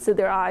the whites of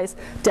their eyes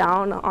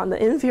down on the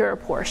inferior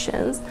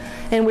portions,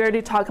 and we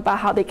already talked about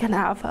how they can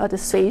have a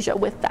dysphagia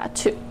with that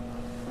too.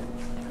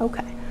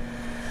 Okay.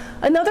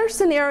 Another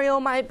scenario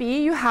might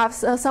be you have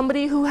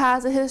somebody who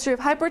has a history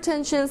of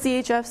hypertension,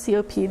 CHF,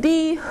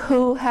 COPD,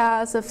 who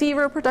has a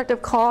fever,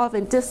 productive cough,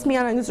 and dyspnea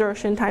on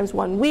exertion times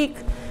 1 week.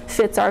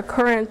 Fits our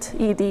current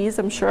EDs,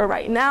 I'm sure,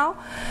 right now.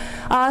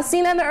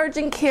 Seen in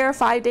urgent care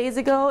 5 days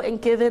ago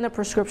and given a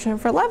prescription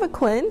for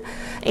Levaquin,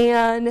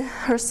 and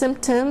her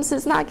symptoms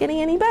is not getting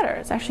any better.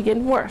 It's actually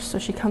getting worse, so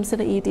she comes to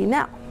the ED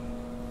now.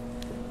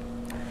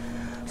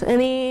 So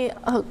any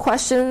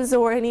questions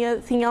or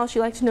anything else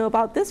you'd like to know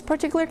about this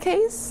particular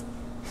case?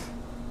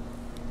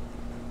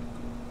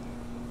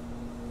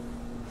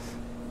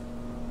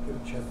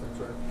 Chest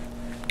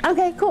X-ray.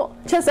 Okay, cool.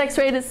 Chest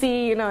X-ray to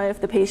see,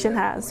 if the patient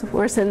has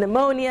worsened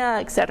pneumonia,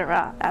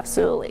 etc.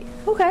 Absolutely.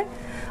 Okay.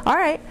 All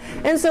right.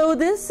 And so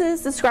this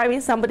is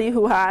describing somebody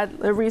who had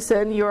a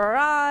recent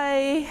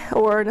URI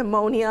or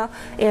pneumonia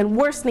and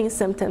worsening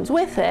symptoms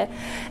with it.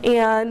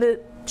 And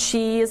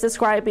she is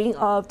describing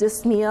of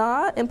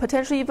dyspnea and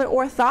potentially even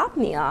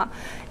orthopnea.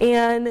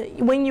 And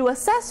when you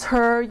assess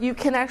her, you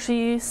can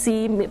actually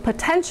see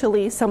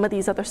potentially some of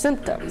these other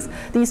symptoms.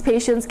 These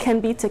patients can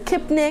be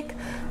tachypnic,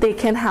 they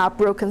can have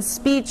broken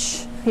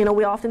speech.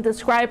 We often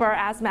describe our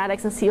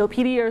asthmatics and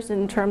COPDers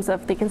in terms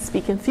of they can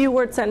speak in few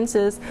word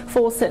sentences,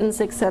 full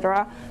sentence,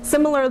 etc.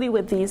 Similarly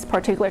with these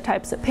particular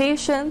types of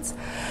patients.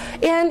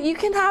 And you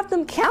can have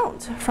them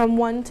count from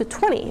 1 to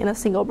 20 in a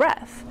single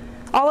breath.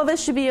 All of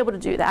us should be able to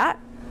do that.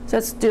 So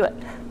let's do it.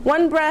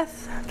 1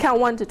 breath, count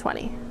 1 to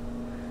 20.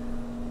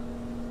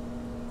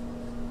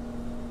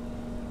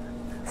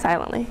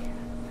 Silently.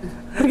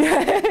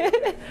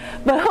 Okay.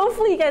 But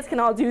hopefully you guys can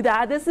all do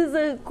that. This is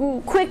a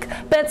quick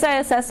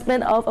bedside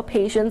assessment of a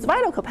patient's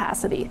vital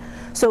capacity.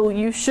 So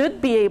you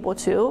should be able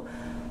to,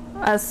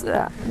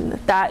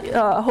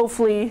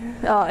 hopefully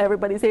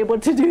everybody's able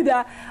to do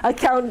that,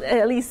 count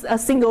at least a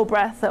single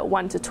breath at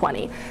 1 to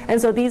 20.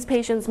 And so these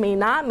patients may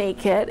not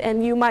make it,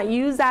 and you might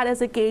use that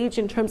as a gauge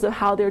in terms of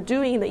how they're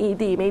doing in the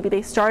ED. Maybe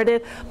they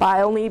started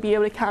by only be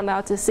able to count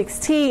out to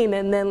 16,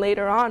 and then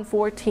later on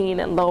 14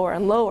 and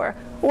lower,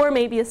 or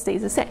maybe it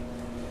stays the same.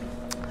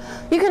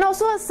 You can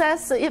also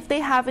assess if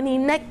they have any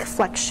neck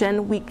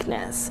flexion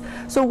weakness.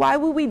 So why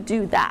would we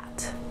do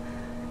that?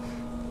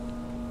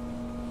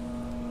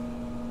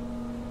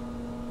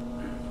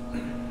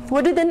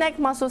 What do the neck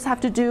muscles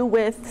have to do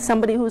with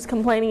somebody who's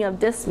complaining of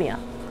dyspnea?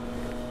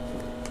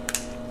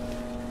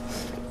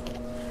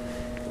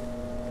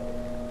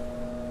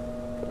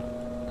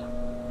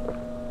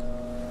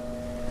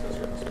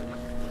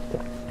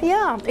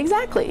 Yeah,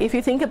 exactly. If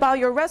you think about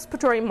your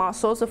respiratory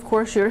muscles, of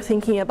course, you're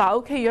thinking about,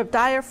 okay, you have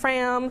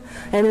diaphragm,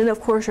 and then, of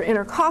course, your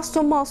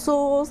intercostal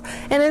muscles.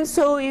 And then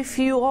so if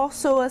you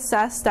also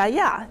assess that,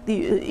 yeah,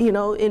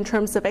 in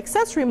terms of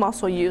accessory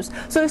muscle use.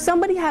 So if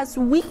somebody has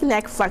weak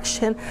neck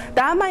flexion,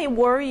 that might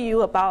worry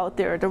you about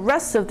the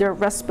rest of their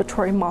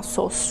respiratory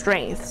muscle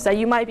strength that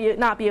you might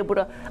not be able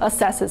to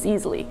assess as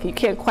easily. If you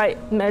can't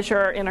quite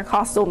measure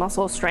intercostal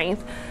muscle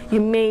strength, you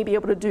may be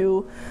able to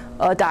do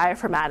a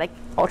diaphragmatic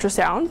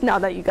ultrasound, now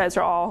that you guys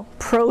are all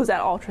pros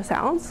at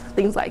ultrasounds,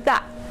 things like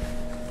that.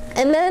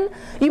 And then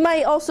you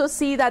might also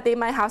see that they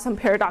might have some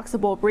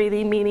paradoxical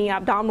breathing, meaning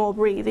abdominal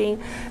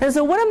breathing. And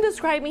so what I'm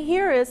describing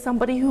here is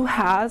somebody who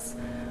has,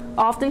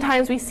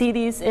 oftentimes we see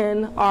these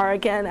in our,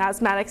 again,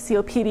 asthmatic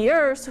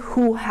COPDers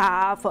who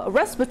have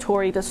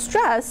respiratory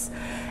distress.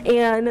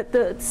 And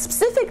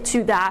specific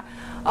to that,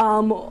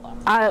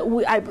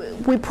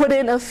 we put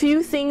in a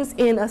few things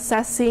in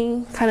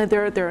assessing kind of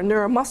their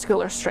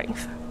neuromuscular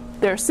strength,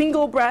 their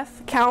single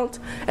breath count,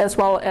 as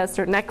well as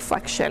their neck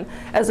flexion,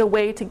 as a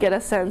way to get a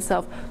sense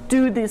of,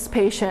 do this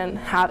patient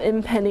have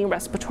impending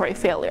respiratory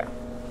failure?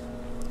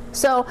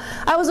 So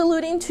I was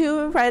alluding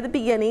to right at the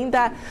beginning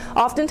that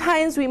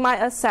oftentimes we might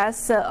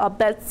assess a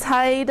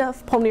bedside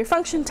pulmonary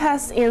function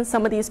test in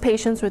some of these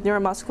patients with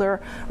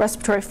neuromuscular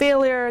respiratory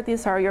failure.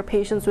 These are your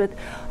patients with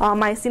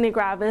myasthenia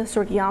gravis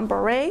or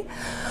Guillain-Barré.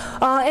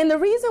 And the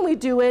reason we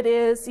do it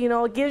is,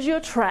 it gives you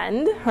a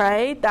trend,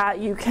 right, that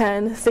you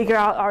can figure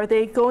out, are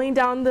they going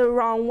down the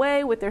wrong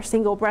way with their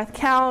single breath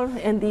count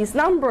and these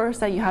numbers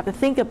that you have to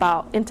think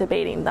about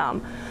intubating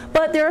them.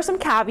 But there are some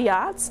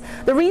caveats.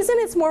 The reason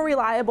it's more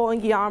reliable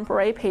in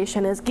Guillain-Barré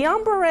patient is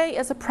Guillain-Barré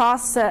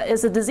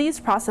is a disease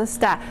process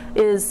that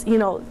is,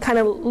 kind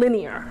of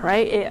linear,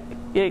 right?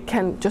 It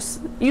can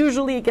just,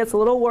 usually it gets a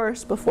little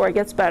worse before it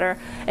gets better,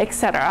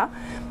 etc.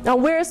 Now,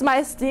 whereas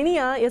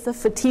myasthenia is a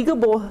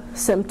fatigable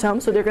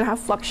symptom, so they're going to have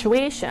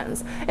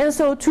fluctuations. And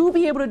so to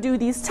be able to do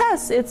these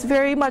tests, it's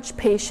very much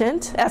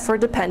patient,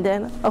 effort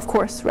dependent, of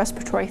course,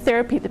 respiratory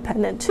therapy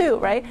dependent too,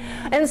 right?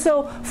 And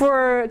so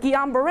for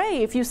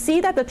Guillain-Barré, if you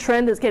see that the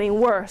trend is getting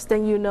worse,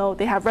 then you know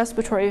they have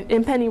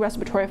impending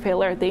respiratory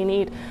failure, they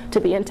need to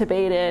be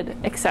intubated,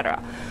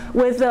 etc.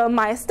 With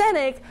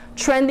myasthenic,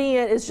 trending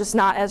it is just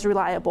not as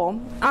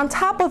reliable. On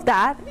top of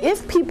that,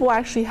 if people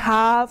actually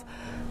have,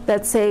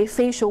 let's say,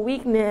 facial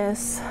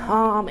weakness,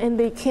 and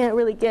they can't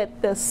really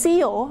get the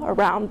seal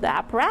around the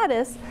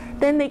apparatus,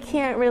 then they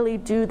can't really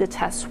do the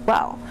test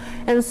well.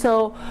 And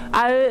so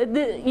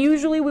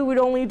usually we would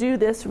only do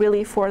this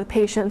really for the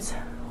patients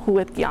who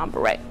with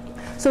Guillain-Barré.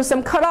 So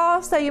some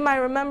cutoffs that you might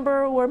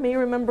remember or may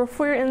remember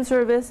for your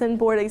in-service and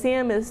board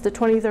exam is the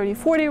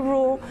 20-30-40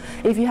 rule.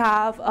 If you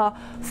have a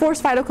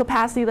forced vital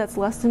capacity that's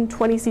less than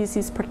 20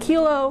 cc's per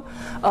kilo,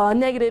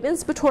 negative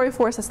inspiratory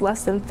force that's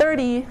less than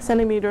 30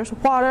 centimeters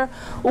of water,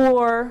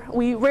 or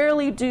we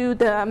rarely do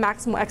the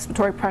maximal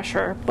expiratory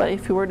pressure, but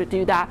if you were to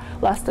do that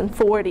less than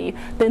 40,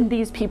 then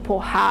these people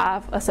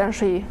have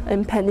essentially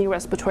impending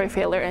respiratory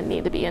failure and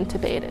need to be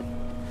intubated.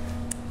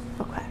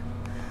 Okay.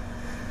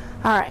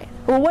 All right.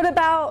 Well, what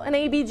about an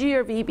ABG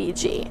or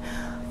VBG?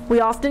 We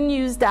often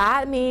use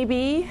that,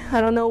 maybe, I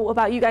don't know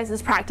about you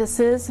guys'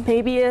 practices,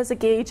 maybe as a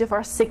gauge of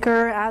our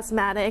sicker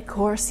asthmatic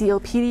or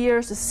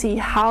COPDers to see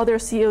how their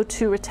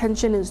CO2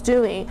 retention is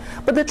doing.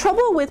 But the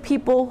trouble with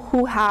people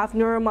who have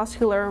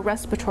neuromuscular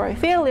respiratory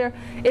failure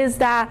is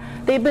that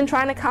they've been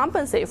trying to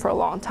compensate for a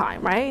long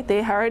time, right?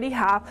 They already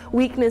have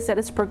weakness that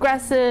is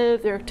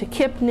progressive, they're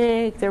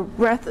tachypnic, their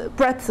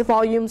breath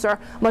volumes are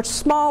much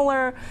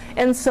smaller,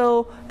 and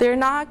so they're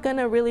not going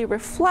to really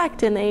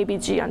reflect in the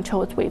ABG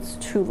until it's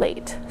too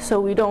late. So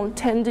we don't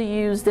tend to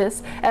use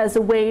this as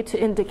a way to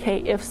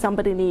indicate if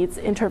somebody needs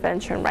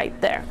intervention right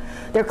there.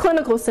 Their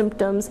clinical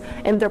symptoms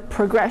and their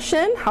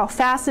progression, how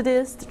fast it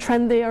is, the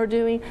trend they are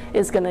doing,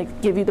 is going to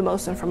give you the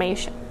most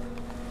information.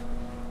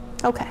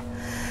 Okay.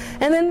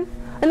 And then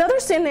another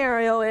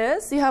scenario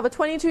is you have a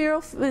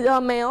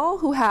 22-year-old male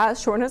who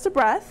has shortness of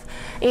breath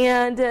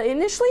and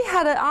initially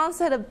had an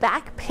onset of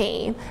back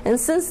pain and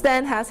since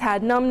then has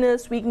had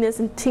numbness, weakness,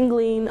 and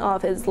tingling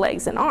of his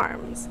legs and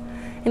arms.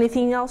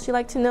 Anything else you'd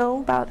like to know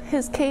about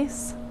his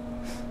case?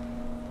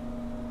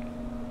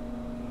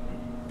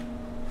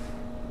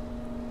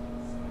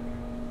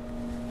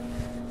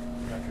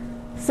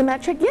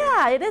 Symmetric?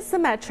 Yeah, it is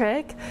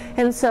symmetric.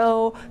 And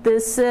so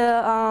this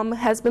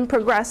has been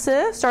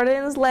progressive, started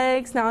in his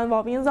legs, now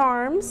involving his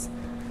arms.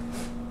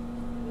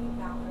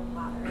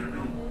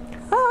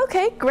 Oh,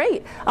 okay,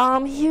 great.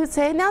 He would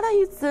say, now that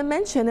you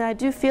mentioned it, I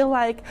do feel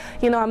like,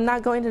 I'm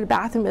not going to the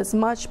bathroom as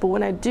much, but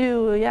when I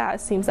do, yeah,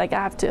 it seems like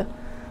I have to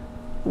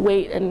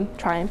wait and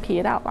try and pee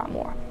it out a lot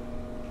more.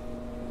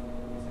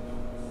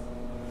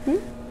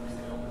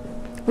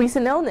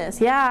 Recent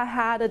illness, yeah, I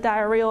had a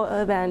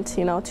diarrheal event,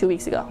 2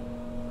 weeks ago.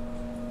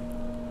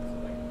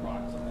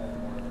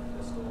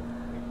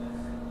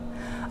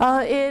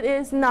 It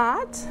is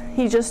not.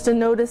 He just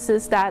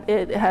notices that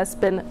it has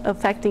been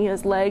affecting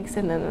his legs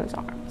and then his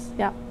arms.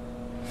 Yeah.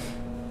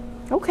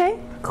 Okay,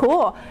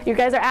 cool. You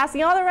guys are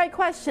asking all the right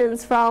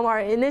questions from our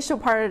initial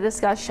part of the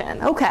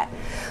discussion. Okay,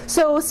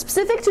 so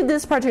specific to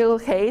this particular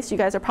case, you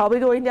guys are probably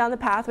going down the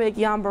pathway of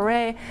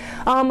Guillain-Barré.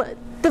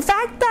 The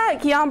fact that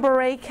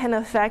Guillain-Barré can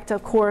affect,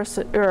 of course,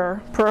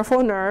 your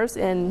peripheral nerves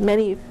in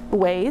many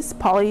ways,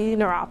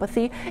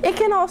 polyneuropathy, it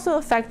can also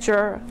affect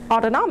your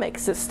autonomic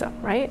system,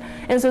 right?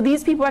 And so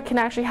these people can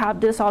actually have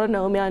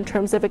dysautonomia in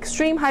terms of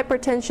extreme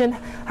hypertension,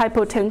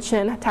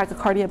 hypotension,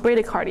 tachycardia,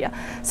 bradycardia.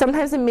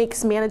 Sometimes it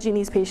makes managing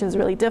these patients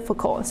really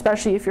difficult,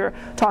 especially if you're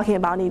talking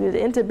about needing to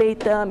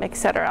intubate them,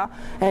 etc.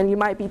 And you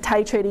might be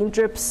titrating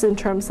drips in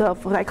terms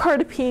of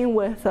nicardipine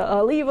with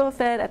levofed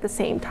at the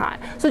same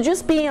time. So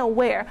just being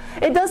aware.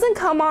 It doesn't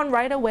come on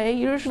right away.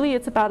 Usually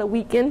it's about a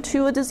week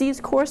into a disease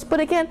course, but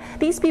again,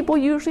 these people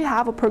usually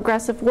have a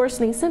progressive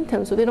worsening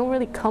symptom, so they don't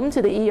really come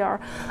to the ER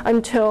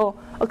until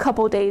a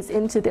couple days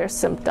into their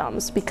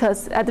symptoms,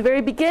 because at the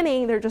very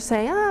beginning they're just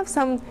saying, I have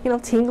some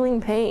tingling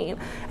pain,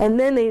 and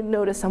then they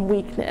notice some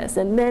weakness,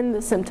 and then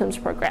the symptoms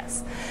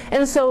progress.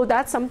 And so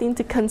that's something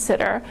to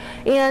consider.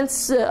 And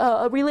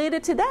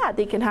related to that,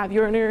 they can have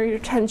urinary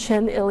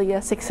retention,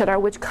 ileus, etc.,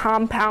 which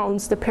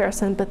compounds the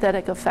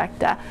parasympathetic effect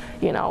that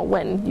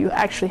when you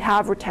actually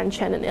have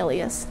retention and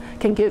ileus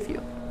can give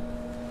you.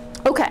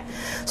 Okay,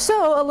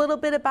 so a little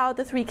bit about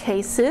the 3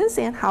 cases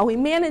and how we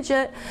manage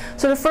it.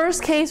 So the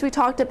first case we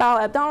talked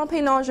about abdominal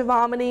pain, nausea,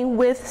 vomiting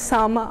with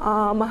some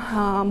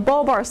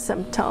bulbar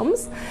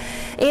symptoms,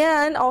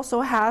 and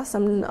also has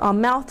some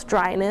mouth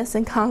dryness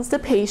and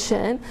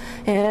constipation,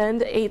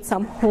 and ate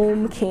some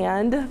home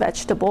canned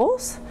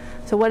vegetables.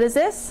 So what is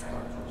this?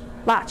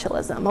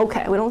 Botulism.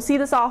 Okay, we don't see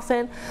this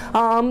often,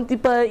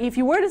 but if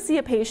you were to see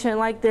a patient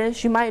like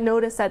this, you might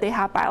notice that they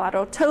have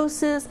bilateral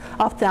ptosis,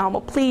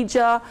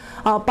 ophthalmoplegia,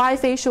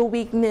 bifacial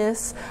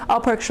weakness,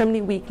 upper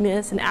extremity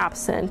weakness, and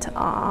absent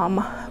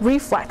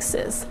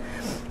reflexes.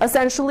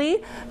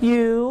 Essentially,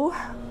 you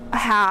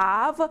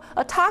have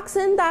a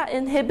toxin that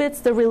inhibits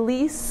the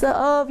release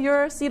of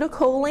your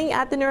acetylcholine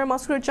at the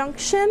neuromuscular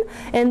junction,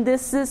 and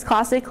this is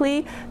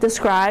classically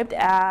described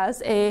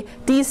as a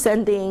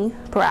descending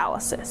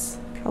paralysis.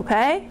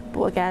 Okay,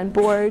 again,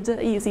 bored,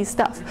 easy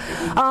stuff.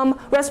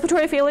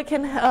 Respiratory failure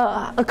can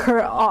occur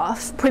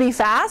off pretty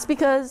fast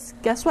because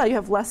guess what? You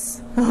have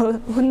less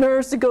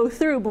nerves to go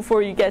through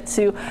before you get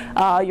to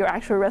your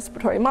actual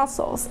respiratory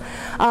muscles.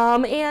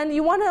 And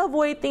you want to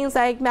avoid things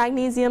like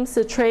magnesium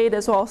citrate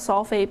as well as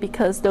sulfate,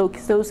 because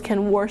those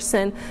can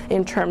worsen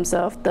in terms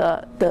of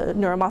the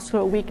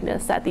neuromuscular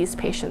weakness that these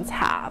patients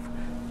have.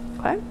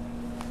 Okay?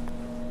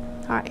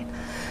 All right.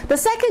 The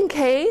second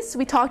case,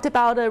 we talked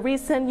about a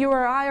recent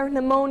URI or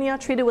pneumonia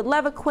treated with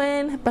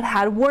Levaquin, but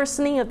had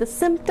worsening of the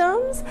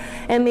symptoms.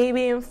 And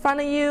maybe in front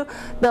of you,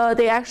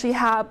 they actually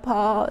have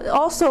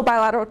also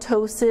bilateral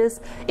ptosis,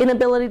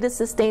 inability to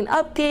sustain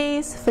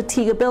upgaze,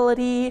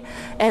 fatigability,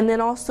 and then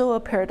also a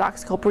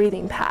paradoxical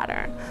breathing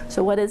pattern.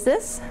 So what is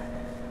this?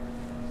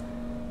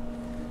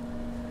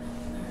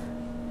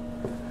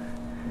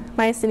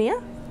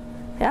 Myasthenia?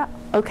 Yeah.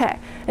 Okay,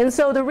 and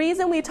so the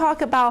reason we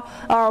talk about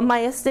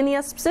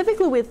myasthenia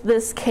specifically with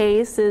this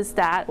case is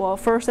that, well,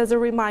 first as a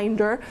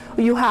reminder,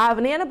 you have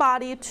an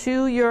antibody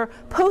to your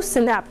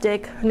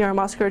postsynaptic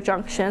neuromuscular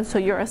junction, so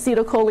your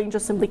acetylcholine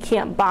just simply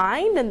can't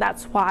bind, and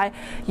that's why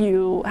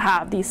you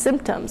have these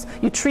symptoms.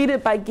 You treat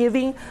it by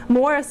giving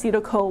more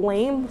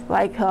acetylcholine,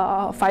 like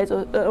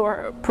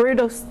or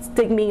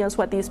pyridostigmine is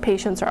what these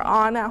patients are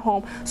on at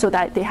home, so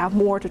that they have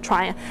more to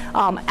try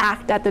and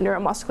act at the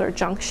neuromuscular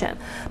junction.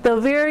 The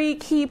very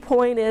key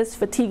point is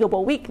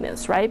fatigable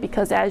weakness, right?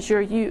 Because as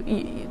you're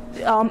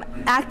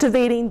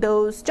activating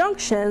those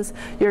junctions,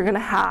 you're going to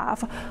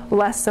have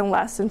less and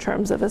less in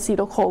terms of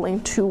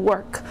acetylcholine to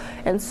work.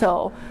 And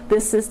so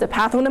this is the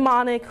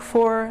pathognomonic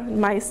for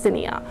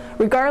myasthenia.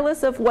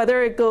 Regardless of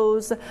whether it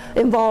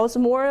involves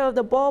more of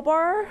the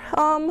bulbar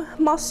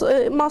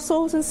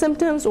muscles and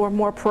symptoms or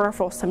more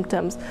peripheral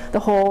symptoms, the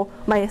whole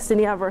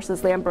myasthenia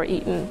versus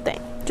Lambert-Eaton thing.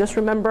 Just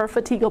remember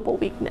fatigable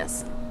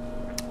weakness.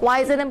 Why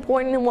is it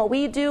important in what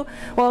we do?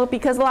 Well,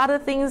 because a lot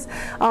of things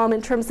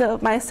in terms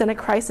of myasthenic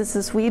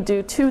crises we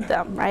do to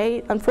them,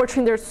 right?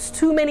 Unfortunately, there's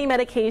too many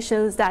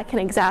medications that can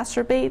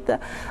exacerbate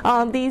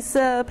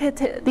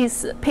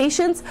these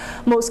patients.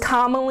 Most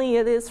commonly,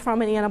 it is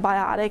from an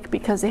antibiotic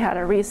because they had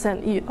a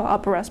recent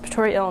upper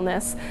respiratory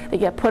illness. They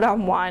get put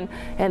on one,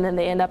 and then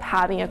they end up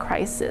having a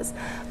crisis.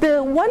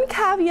 The one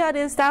caveat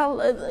is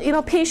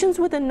that patients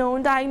with a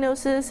known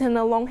diagnosis and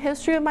a long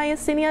history of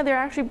myasthenia, they're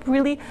actually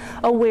really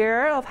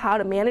aware of how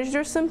to manage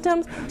their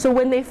symptoms. So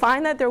when they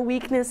find that their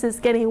weakness is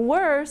getting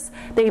worse,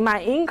 they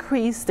might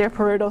increase their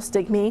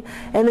pyridostigmine,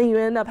 and then you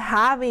end up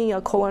having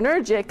a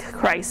cholinergic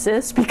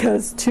crisis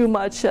because too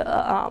much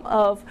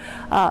of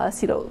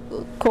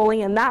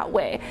acetylcholine in that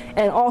way,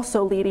 and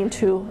also leading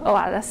to a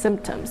lot of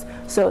symptoms.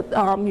 So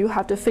you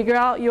have to figure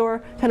out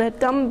your kind of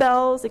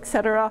dumbbells,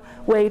 etc.,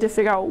 way to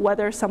figure out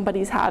whether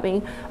somebody's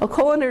having a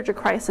cholinergic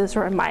crisis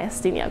or a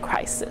myasthenia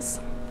crisis.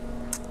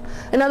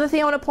 Another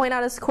thing I want to point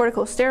out is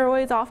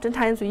corticosteroids.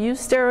 Oftentimes we use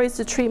steroids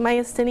to treat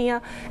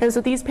myasthenia, and so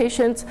these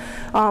patients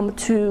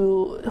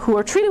who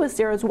are treated with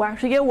steroids will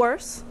actually get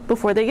worse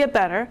before they get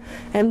better,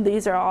 and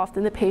these are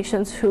often the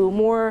patients who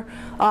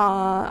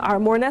are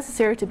more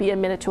necessary to be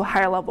admitted to a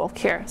higher level of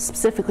care,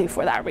 specifically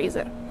for that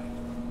reason.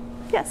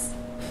 Yes?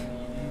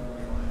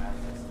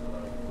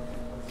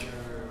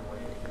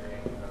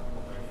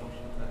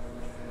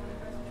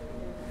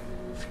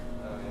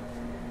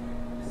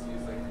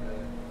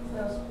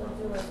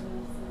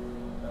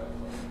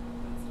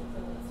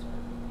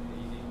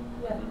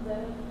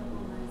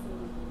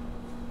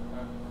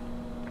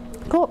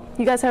 Cool.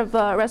 You guys have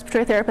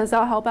respiratory therapists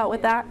that'll help out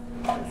with that?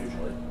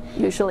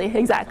 Usually,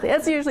 exactly.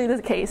 That's usually the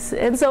case.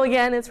 And so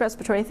again, it's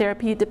respiratory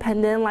therapy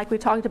dependent. Like we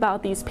talked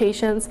about, these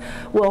patients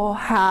will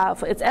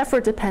have, it's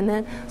effort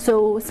dependent.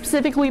 So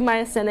specifically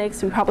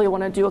myasthenics, we probably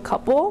want to do a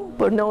couple,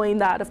 but knowing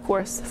that, of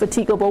course,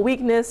 fatigable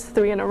weakness,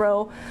 3 in a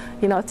row,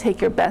 you know, take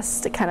your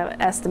best kind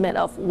of estimate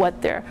of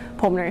what their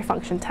pulmonary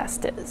function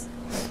test is.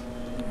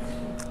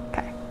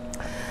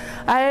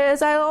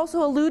 As I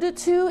also alluded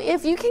to,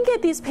 if you can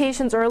get these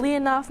patients early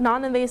enough,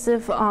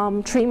 non-invasive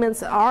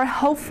treatments are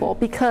helpful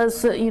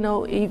because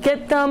you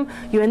get them,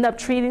 you end up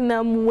treating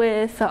them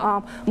with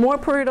more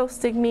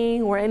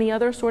pyridostigmine or any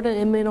other sort of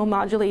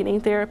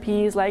immunomodulating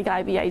therapies like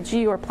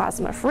IVIG or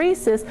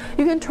plasmapheresis.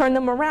 You can turn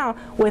them around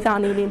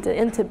without needing to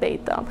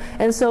intubate them.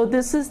 And so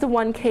this is the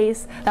one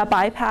case that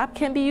BiPAP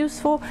can be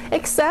useful,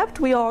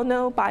 except we all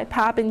know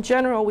BiPAP in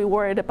general, we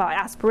worried about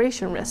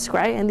aspiration risk,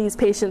 right? And these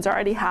patients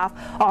already have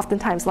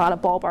oftentimes a lot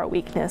of bulbar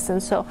weakness,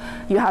 and so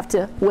you have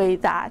to weigh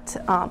that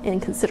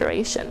in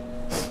consideration.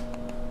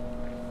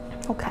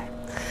 Okay.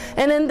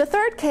 And in the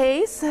third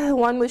case,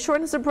 one with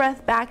shortness of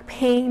breath, back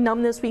pain,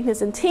 numbness,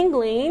 weakness, and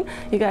tingling,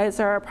 you guys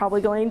are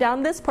probably going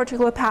down this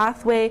particular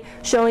pathway,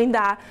 showing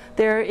that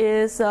there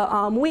is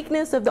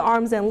weakness of the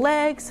arms and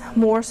legs,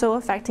 more so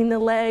affecting the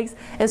legs,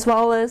 as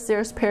well as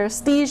there's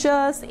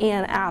paresthesias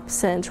and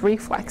absent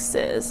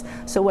reflexes.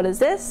 So what is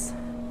this?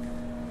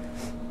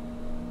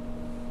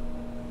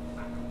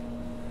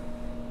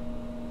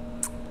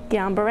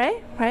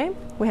 Guillain-Barré, right?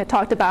 We had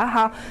talked about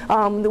how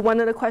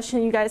one of the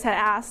questions you guys had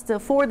asked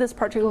for this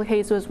particular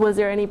case was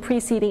there any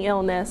preceding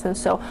illness? And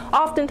so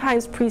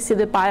oftentimes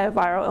preceded by a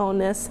viral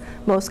illness,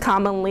 most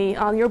commonly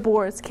on your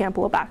boards,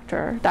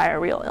 Campylobacter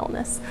diarrheal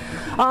illness.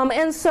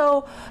 And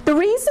so the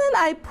reason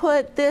I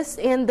put this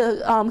in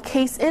the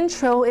case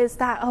intro is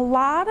that a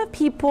lot of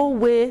people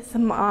with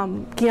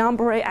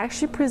Guillain-Barré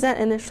actually present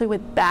initially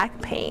with back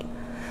pain.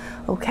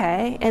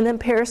 Okay, and then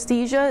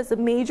paresthesia is a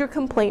major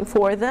complaint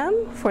for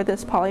them for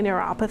this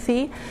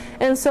polyneuropathy.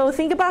 And so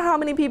think about how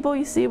many people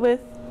you see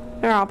with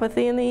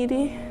neuropathy in the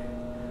ED.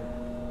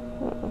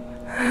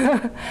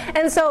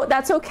 And so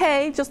that's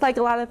okay, just like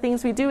a lot of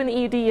things we do in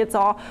ED, it's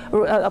all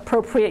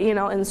appropriate, in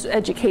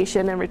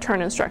education and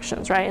return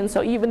instructions, right? And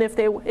so even if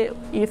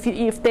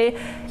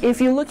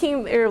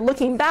you're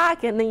looking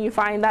back and then you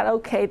find that,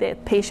 okay, the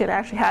patient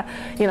actually had,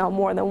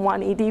 more than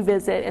one ED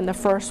visit, and the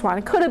first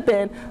one could have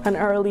been an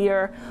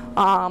earlier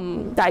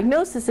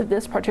diagnosis of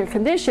this particular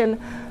condition,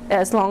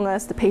 as long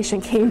as the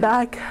patient came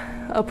back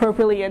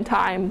appropriately in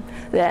time,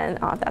 then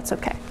that's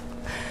okay.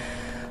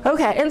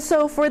 Okay, and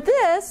so for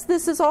this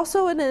is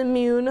also an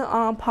immune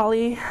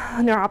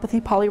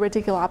polyneuropathy,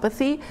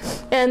 polyradiculopathy,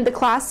 and the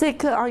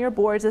classic on your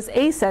boards is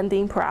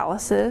ascending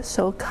paralysis,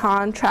 so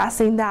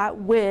contrasting that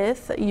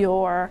with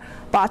your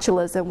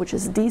botulism, which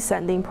is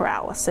descending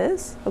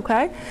paralysis,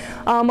 okay?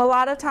 A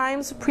lot of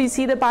times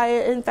preceded by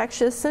an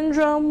infectious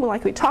syndrome,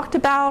 like we talked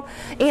about,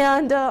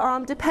 and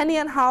depending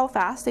on how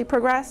fast they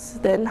progress,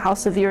 then how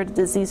severe the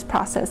disease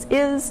process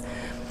is.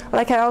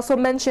 Like I also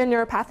mentioned,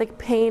 neuropathic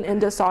pain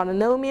and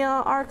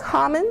dysautonomia are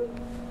common.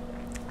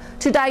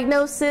 To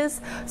diagnosis,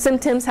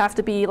 symptoms have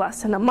to be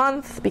less than a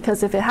month,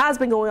 because if it has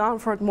been going on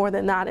for more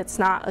than that, it's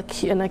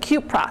not an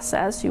acute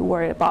process. You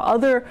worry about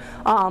other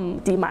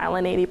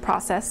demyelinating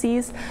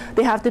processes.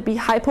 They have to be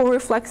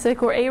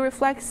hyporeflexic or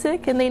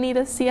areflexic, and they need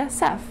a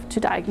CSF to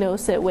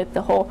diagnose it with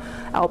the whole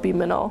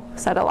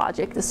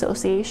albuminal-cytologic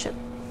dissociation.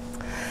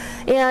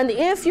 And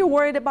if you're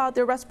worried about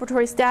their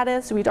respiratory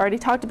status, we'd already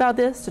talked about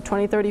this, the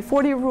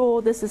 20-30-40 rule.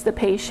 This is the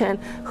patient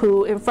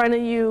who in front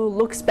of you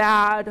looks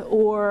bad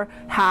or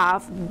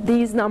have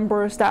these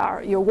numbers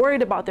that you're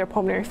worried about their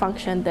pulmonary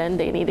function, then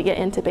they need to get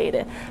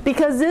intubated.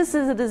 Because this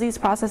is a disease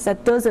process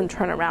that doesn't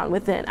turn around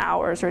within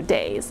hours or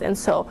days. And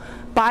so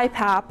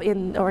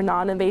BiPAP or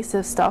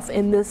non-invasive stuff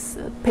in this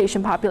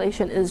patient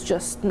population is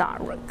just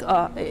not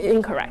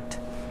incorrect.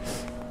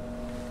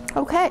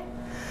 Okay.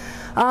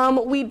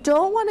 We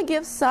don't want to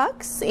give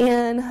sucks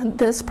in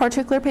this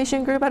particular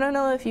patient group. I don't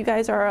know if you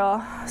guys are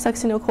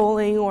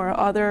succinylcholine or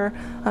other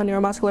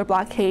neuromuscular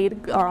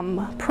blockade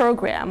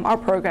program. Our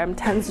program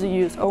tends to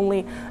use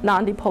only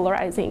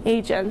non-depolarizing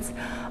agents.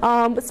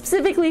 But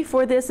specifically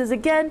for this is,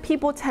 again,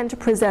 people tend to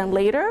present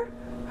later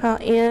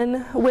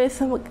with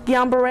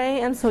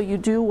Guillain-Barré, and so you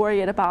do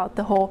worry about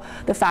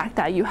the fact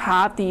that you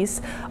have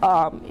these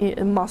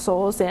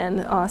muscles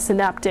and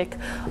synaptic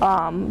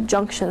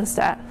junctions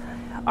that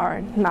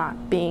are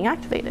not being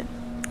activated.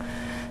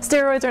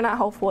 steroids are not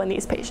helpful in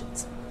these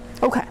patients.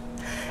 Okay.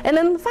 And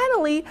then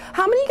finally,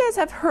 how many of you guys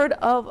have heard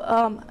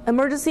of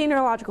emergency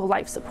neurological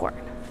life support?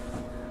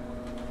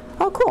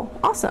 Oh, cool.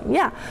 Awesome.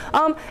 Yeah.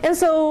 And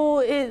so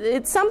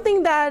it's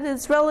something that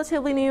is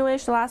relatively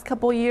newish the last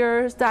couple of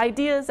years. The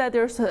idea is that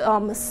there's,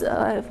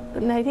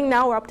 and I think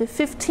now we're up to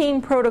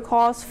 15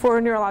 protocols for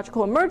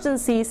neurological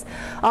emergencies,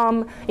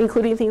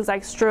 including things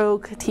like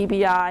stroke,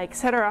 TBI,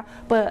 etc.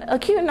 But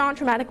acute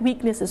non-traumatic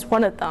weakness is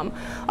one of them.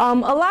 A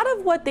lot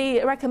of what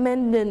they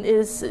recommend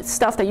is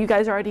stuff that you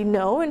guys already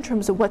know in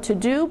terms of what to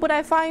do, but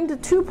I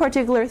find two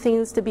particular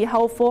things to be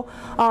helpful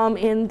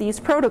in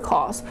these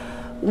protocols.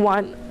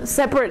 One,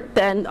 separate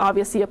than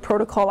obviously a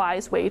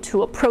protocolized way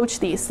to approach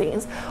these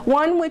things.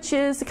 One which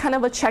is kind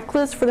of a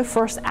checklist for the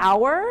first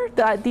hour.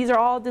 These are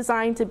all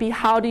designed to be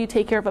how do you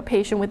take care of a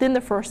patient within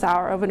the first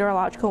hour of a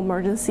neurological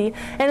emergency.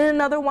 And then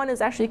another one is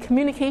actually a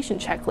communication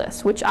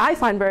checklist, which I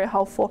find very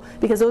helpful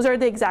because those are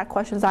the exact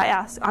questions I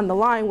ask on the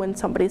line when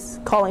somebody's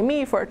calling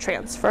me for a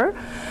transfer.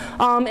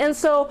 And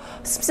so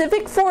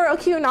specific for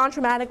acute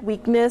non-traumatic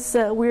weakness, we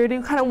already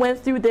kind of went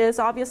through this.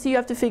 Obviously you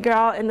have to figure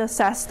out and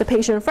assess the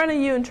patient in front of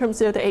you in terms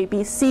of the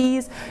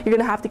ABCs. You're going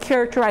to have to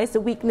characterize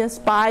the weakness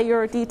by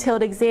your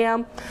detailed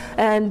exam,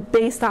 and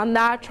based on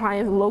that, try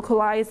and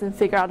localize and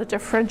figure out a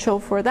differential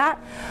for that.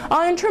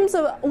 In terms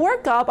of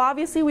workup,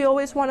 obviously we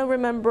always want to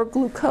remember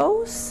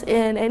glucose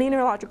in any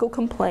neurological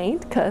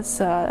complaint because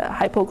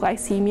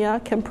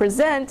hypoglycemia can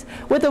present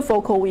with a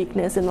focal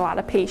weakness in a lot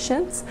of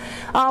patients.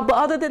 But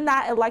other than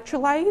that,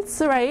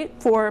 electrolytes, right,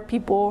 for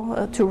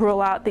people to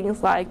rule out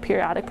things like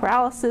periodic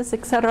paralysis,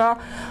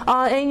 etc.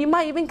 And you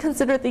might even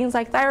consider things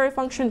like thyroid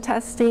function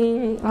testing,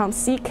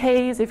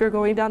 CKs if you're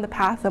going down the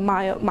path of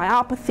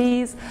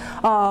myopathies,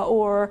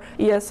 or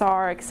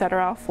ESR,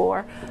 etc.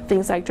 for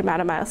things like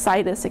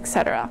dermatomyositis,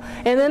 etc.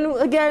 And then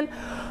again,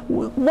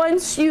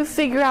 once you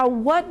figure out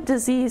what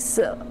disease,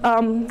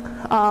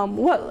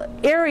 what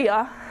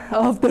area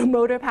of the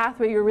motor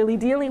pathway you're really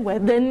dealing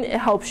with, then it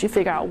helps you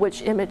figure out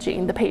which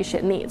imaging the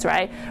patient needs,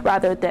 right?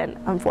 Rather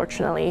than,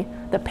 unfortunately,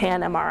 the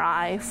pan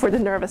MRI for the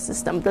nervous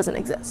system doesn't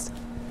exist.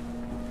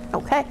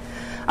 Okay.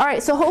 All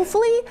right, so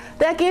hopefully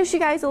that gives you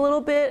guys a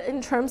little bit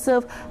in terms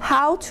of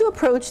how to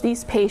approach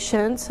these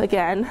patients,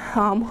 again,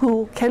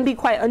 who can be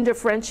quite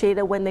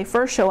undifferentiated when they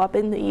first show up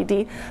in the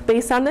ED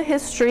based on the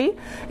history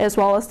as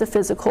well as the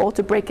physical.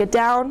 To break it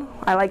down,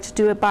 I like to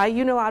do it by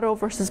unilateral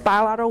versus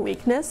bilateral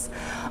weakness.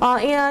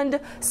 And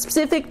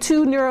specific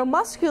to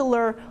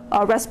neuromuscular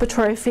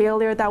respiratory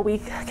failure that we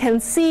can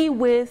see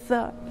with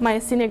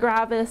myasthenia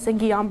gravis and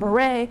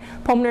Guillain-Barré,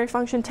 pulmonary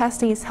function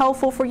testing is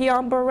helpful for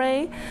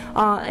Guillain-Barré,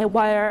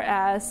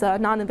 whereas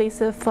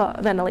non-invasive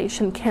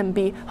ventilation can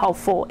be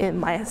helpful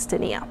in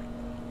myasthenia.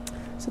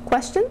 So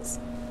questions?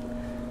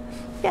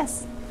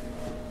 Yes?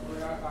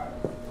 I'm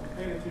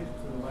paying attention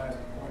to the last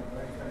point,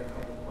 but I just had a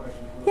couple of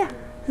questions. Yeah.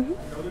 I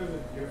know there's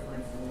a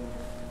difference in the way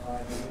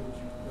that you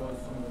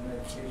dose some of the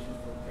medications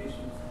for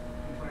patients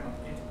who plan on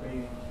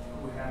intubating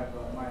who have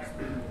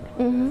myasthenia.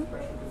 Are there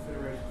special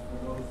considerations for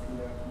those who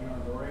have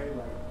Guillain-Barré?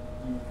 Like,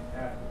 do you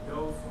have to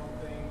dose on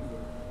things?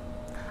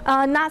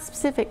 Or? Not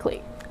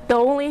specifically. The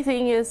only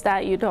thing is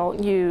that you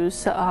don't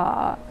use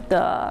the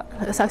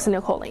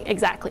succinylcholine.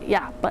 Exactly,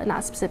 yeah, but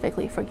not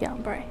specifically for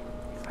Guillain-Barré.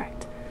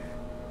 Right.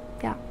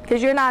 Yeah,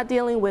 because you're not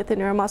dealing with a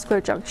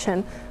neuromuscular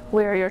junction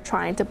where you're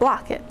trying to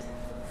block it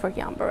for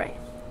Guillain-Barré.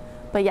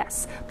 But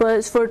yes,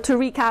 but to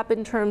recap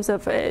in terms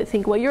of I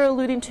think what you're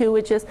alluding to,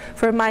 which is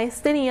for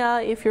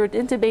myasthenia, if you're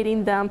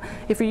intubating them,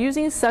 if you're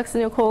using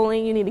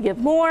succinylcholine, you need to give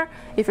more.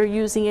 If you're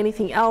using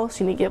anything else,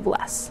 you need to give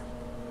less.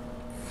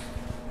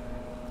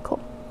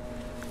 Cool.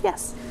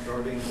 Yes?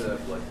 Regarding the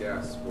blood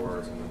gas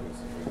for someone who's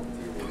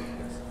with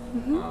weakness,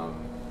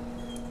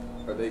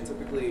 are they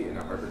typically in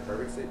a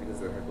hypercarbic state because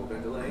they're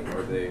hypoventilating,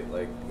 or are they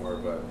like more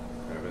of a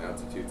kind of an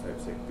altitude type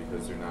state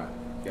because they're not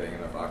getting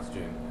enough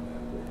oxygen and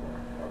then a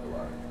little more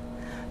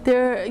hypoglycemic?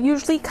 They're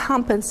usually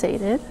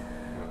compensated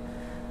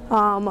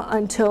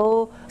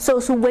until, so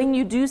when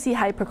you do see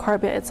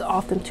hypercarbia, it's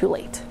often too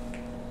late.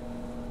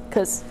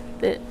 Because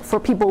for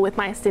people with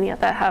myasthenia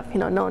that have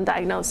known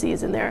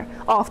diagnoses, and they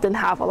often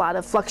have a lot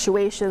of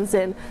fluctuations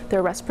in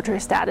their respiratory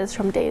status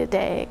from day to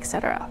day,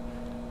 etc.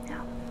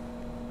 Yeah.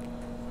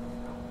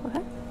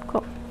 Okay,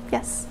 cool.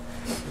 Yes?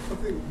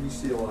 Something we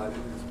see a lot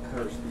is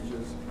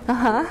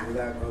paresthesias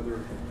without other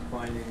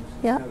findings.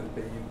 Yeah. Kind of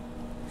being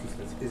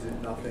just is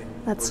it nothing?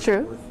 That's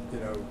true. Worth,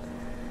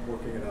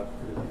 working it up,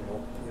 could it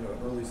be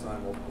early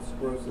sign multiple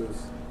sclerosis?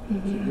 So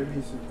give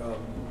me some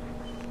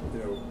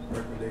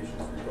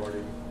recommendations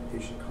regarding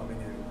patient coming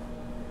in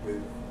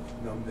with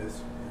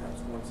numbness, perhaps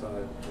one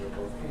side,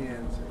 both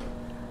hands,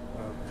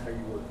 and how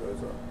you work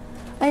those up.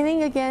 I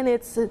think again,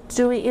 it's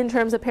doing in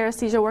terms of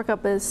paresthesia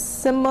workup is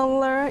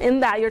similar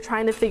in that you're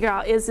trying to figure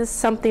out, is this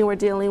something we're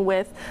dealing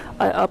with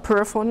a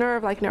peripheral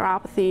nerve like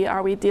neuropathy?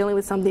 Are we dealing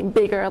with something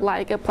bigger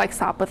like a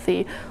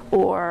plexopathy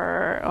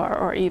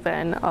or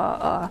even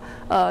a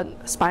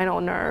spinal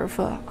nerve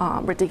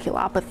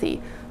radiculopathy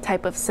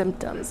type of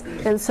symptoms?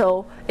 And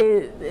so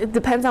it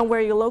depends on where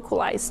you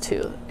localize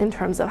to in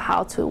terms of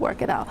how to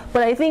work it out.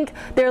 But I think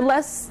they're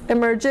less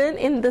emergent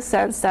in the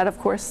sense that, of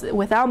course,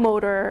 without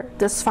motor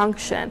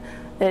dysfunction,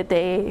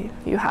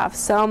 you have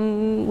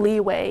some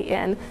leeway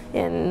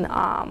in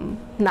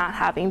not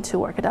having to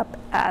work it up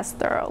as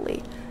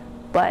thoroughly.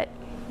 But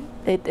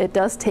it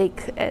does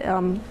take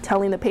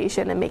telling the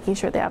patient and making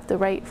sure they have the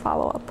right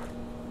follow-up.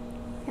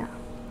 Yeah,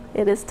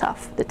 it is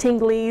tough. The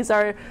tinglies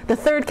are the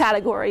third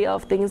category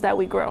of things that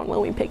we groan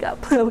when we pick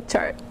up a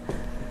chart.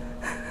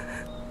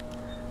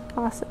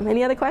 Awesome.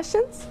 Any other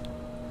questions?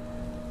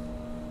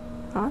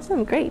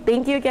 Awesome. Great.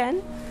 Thank you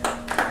again.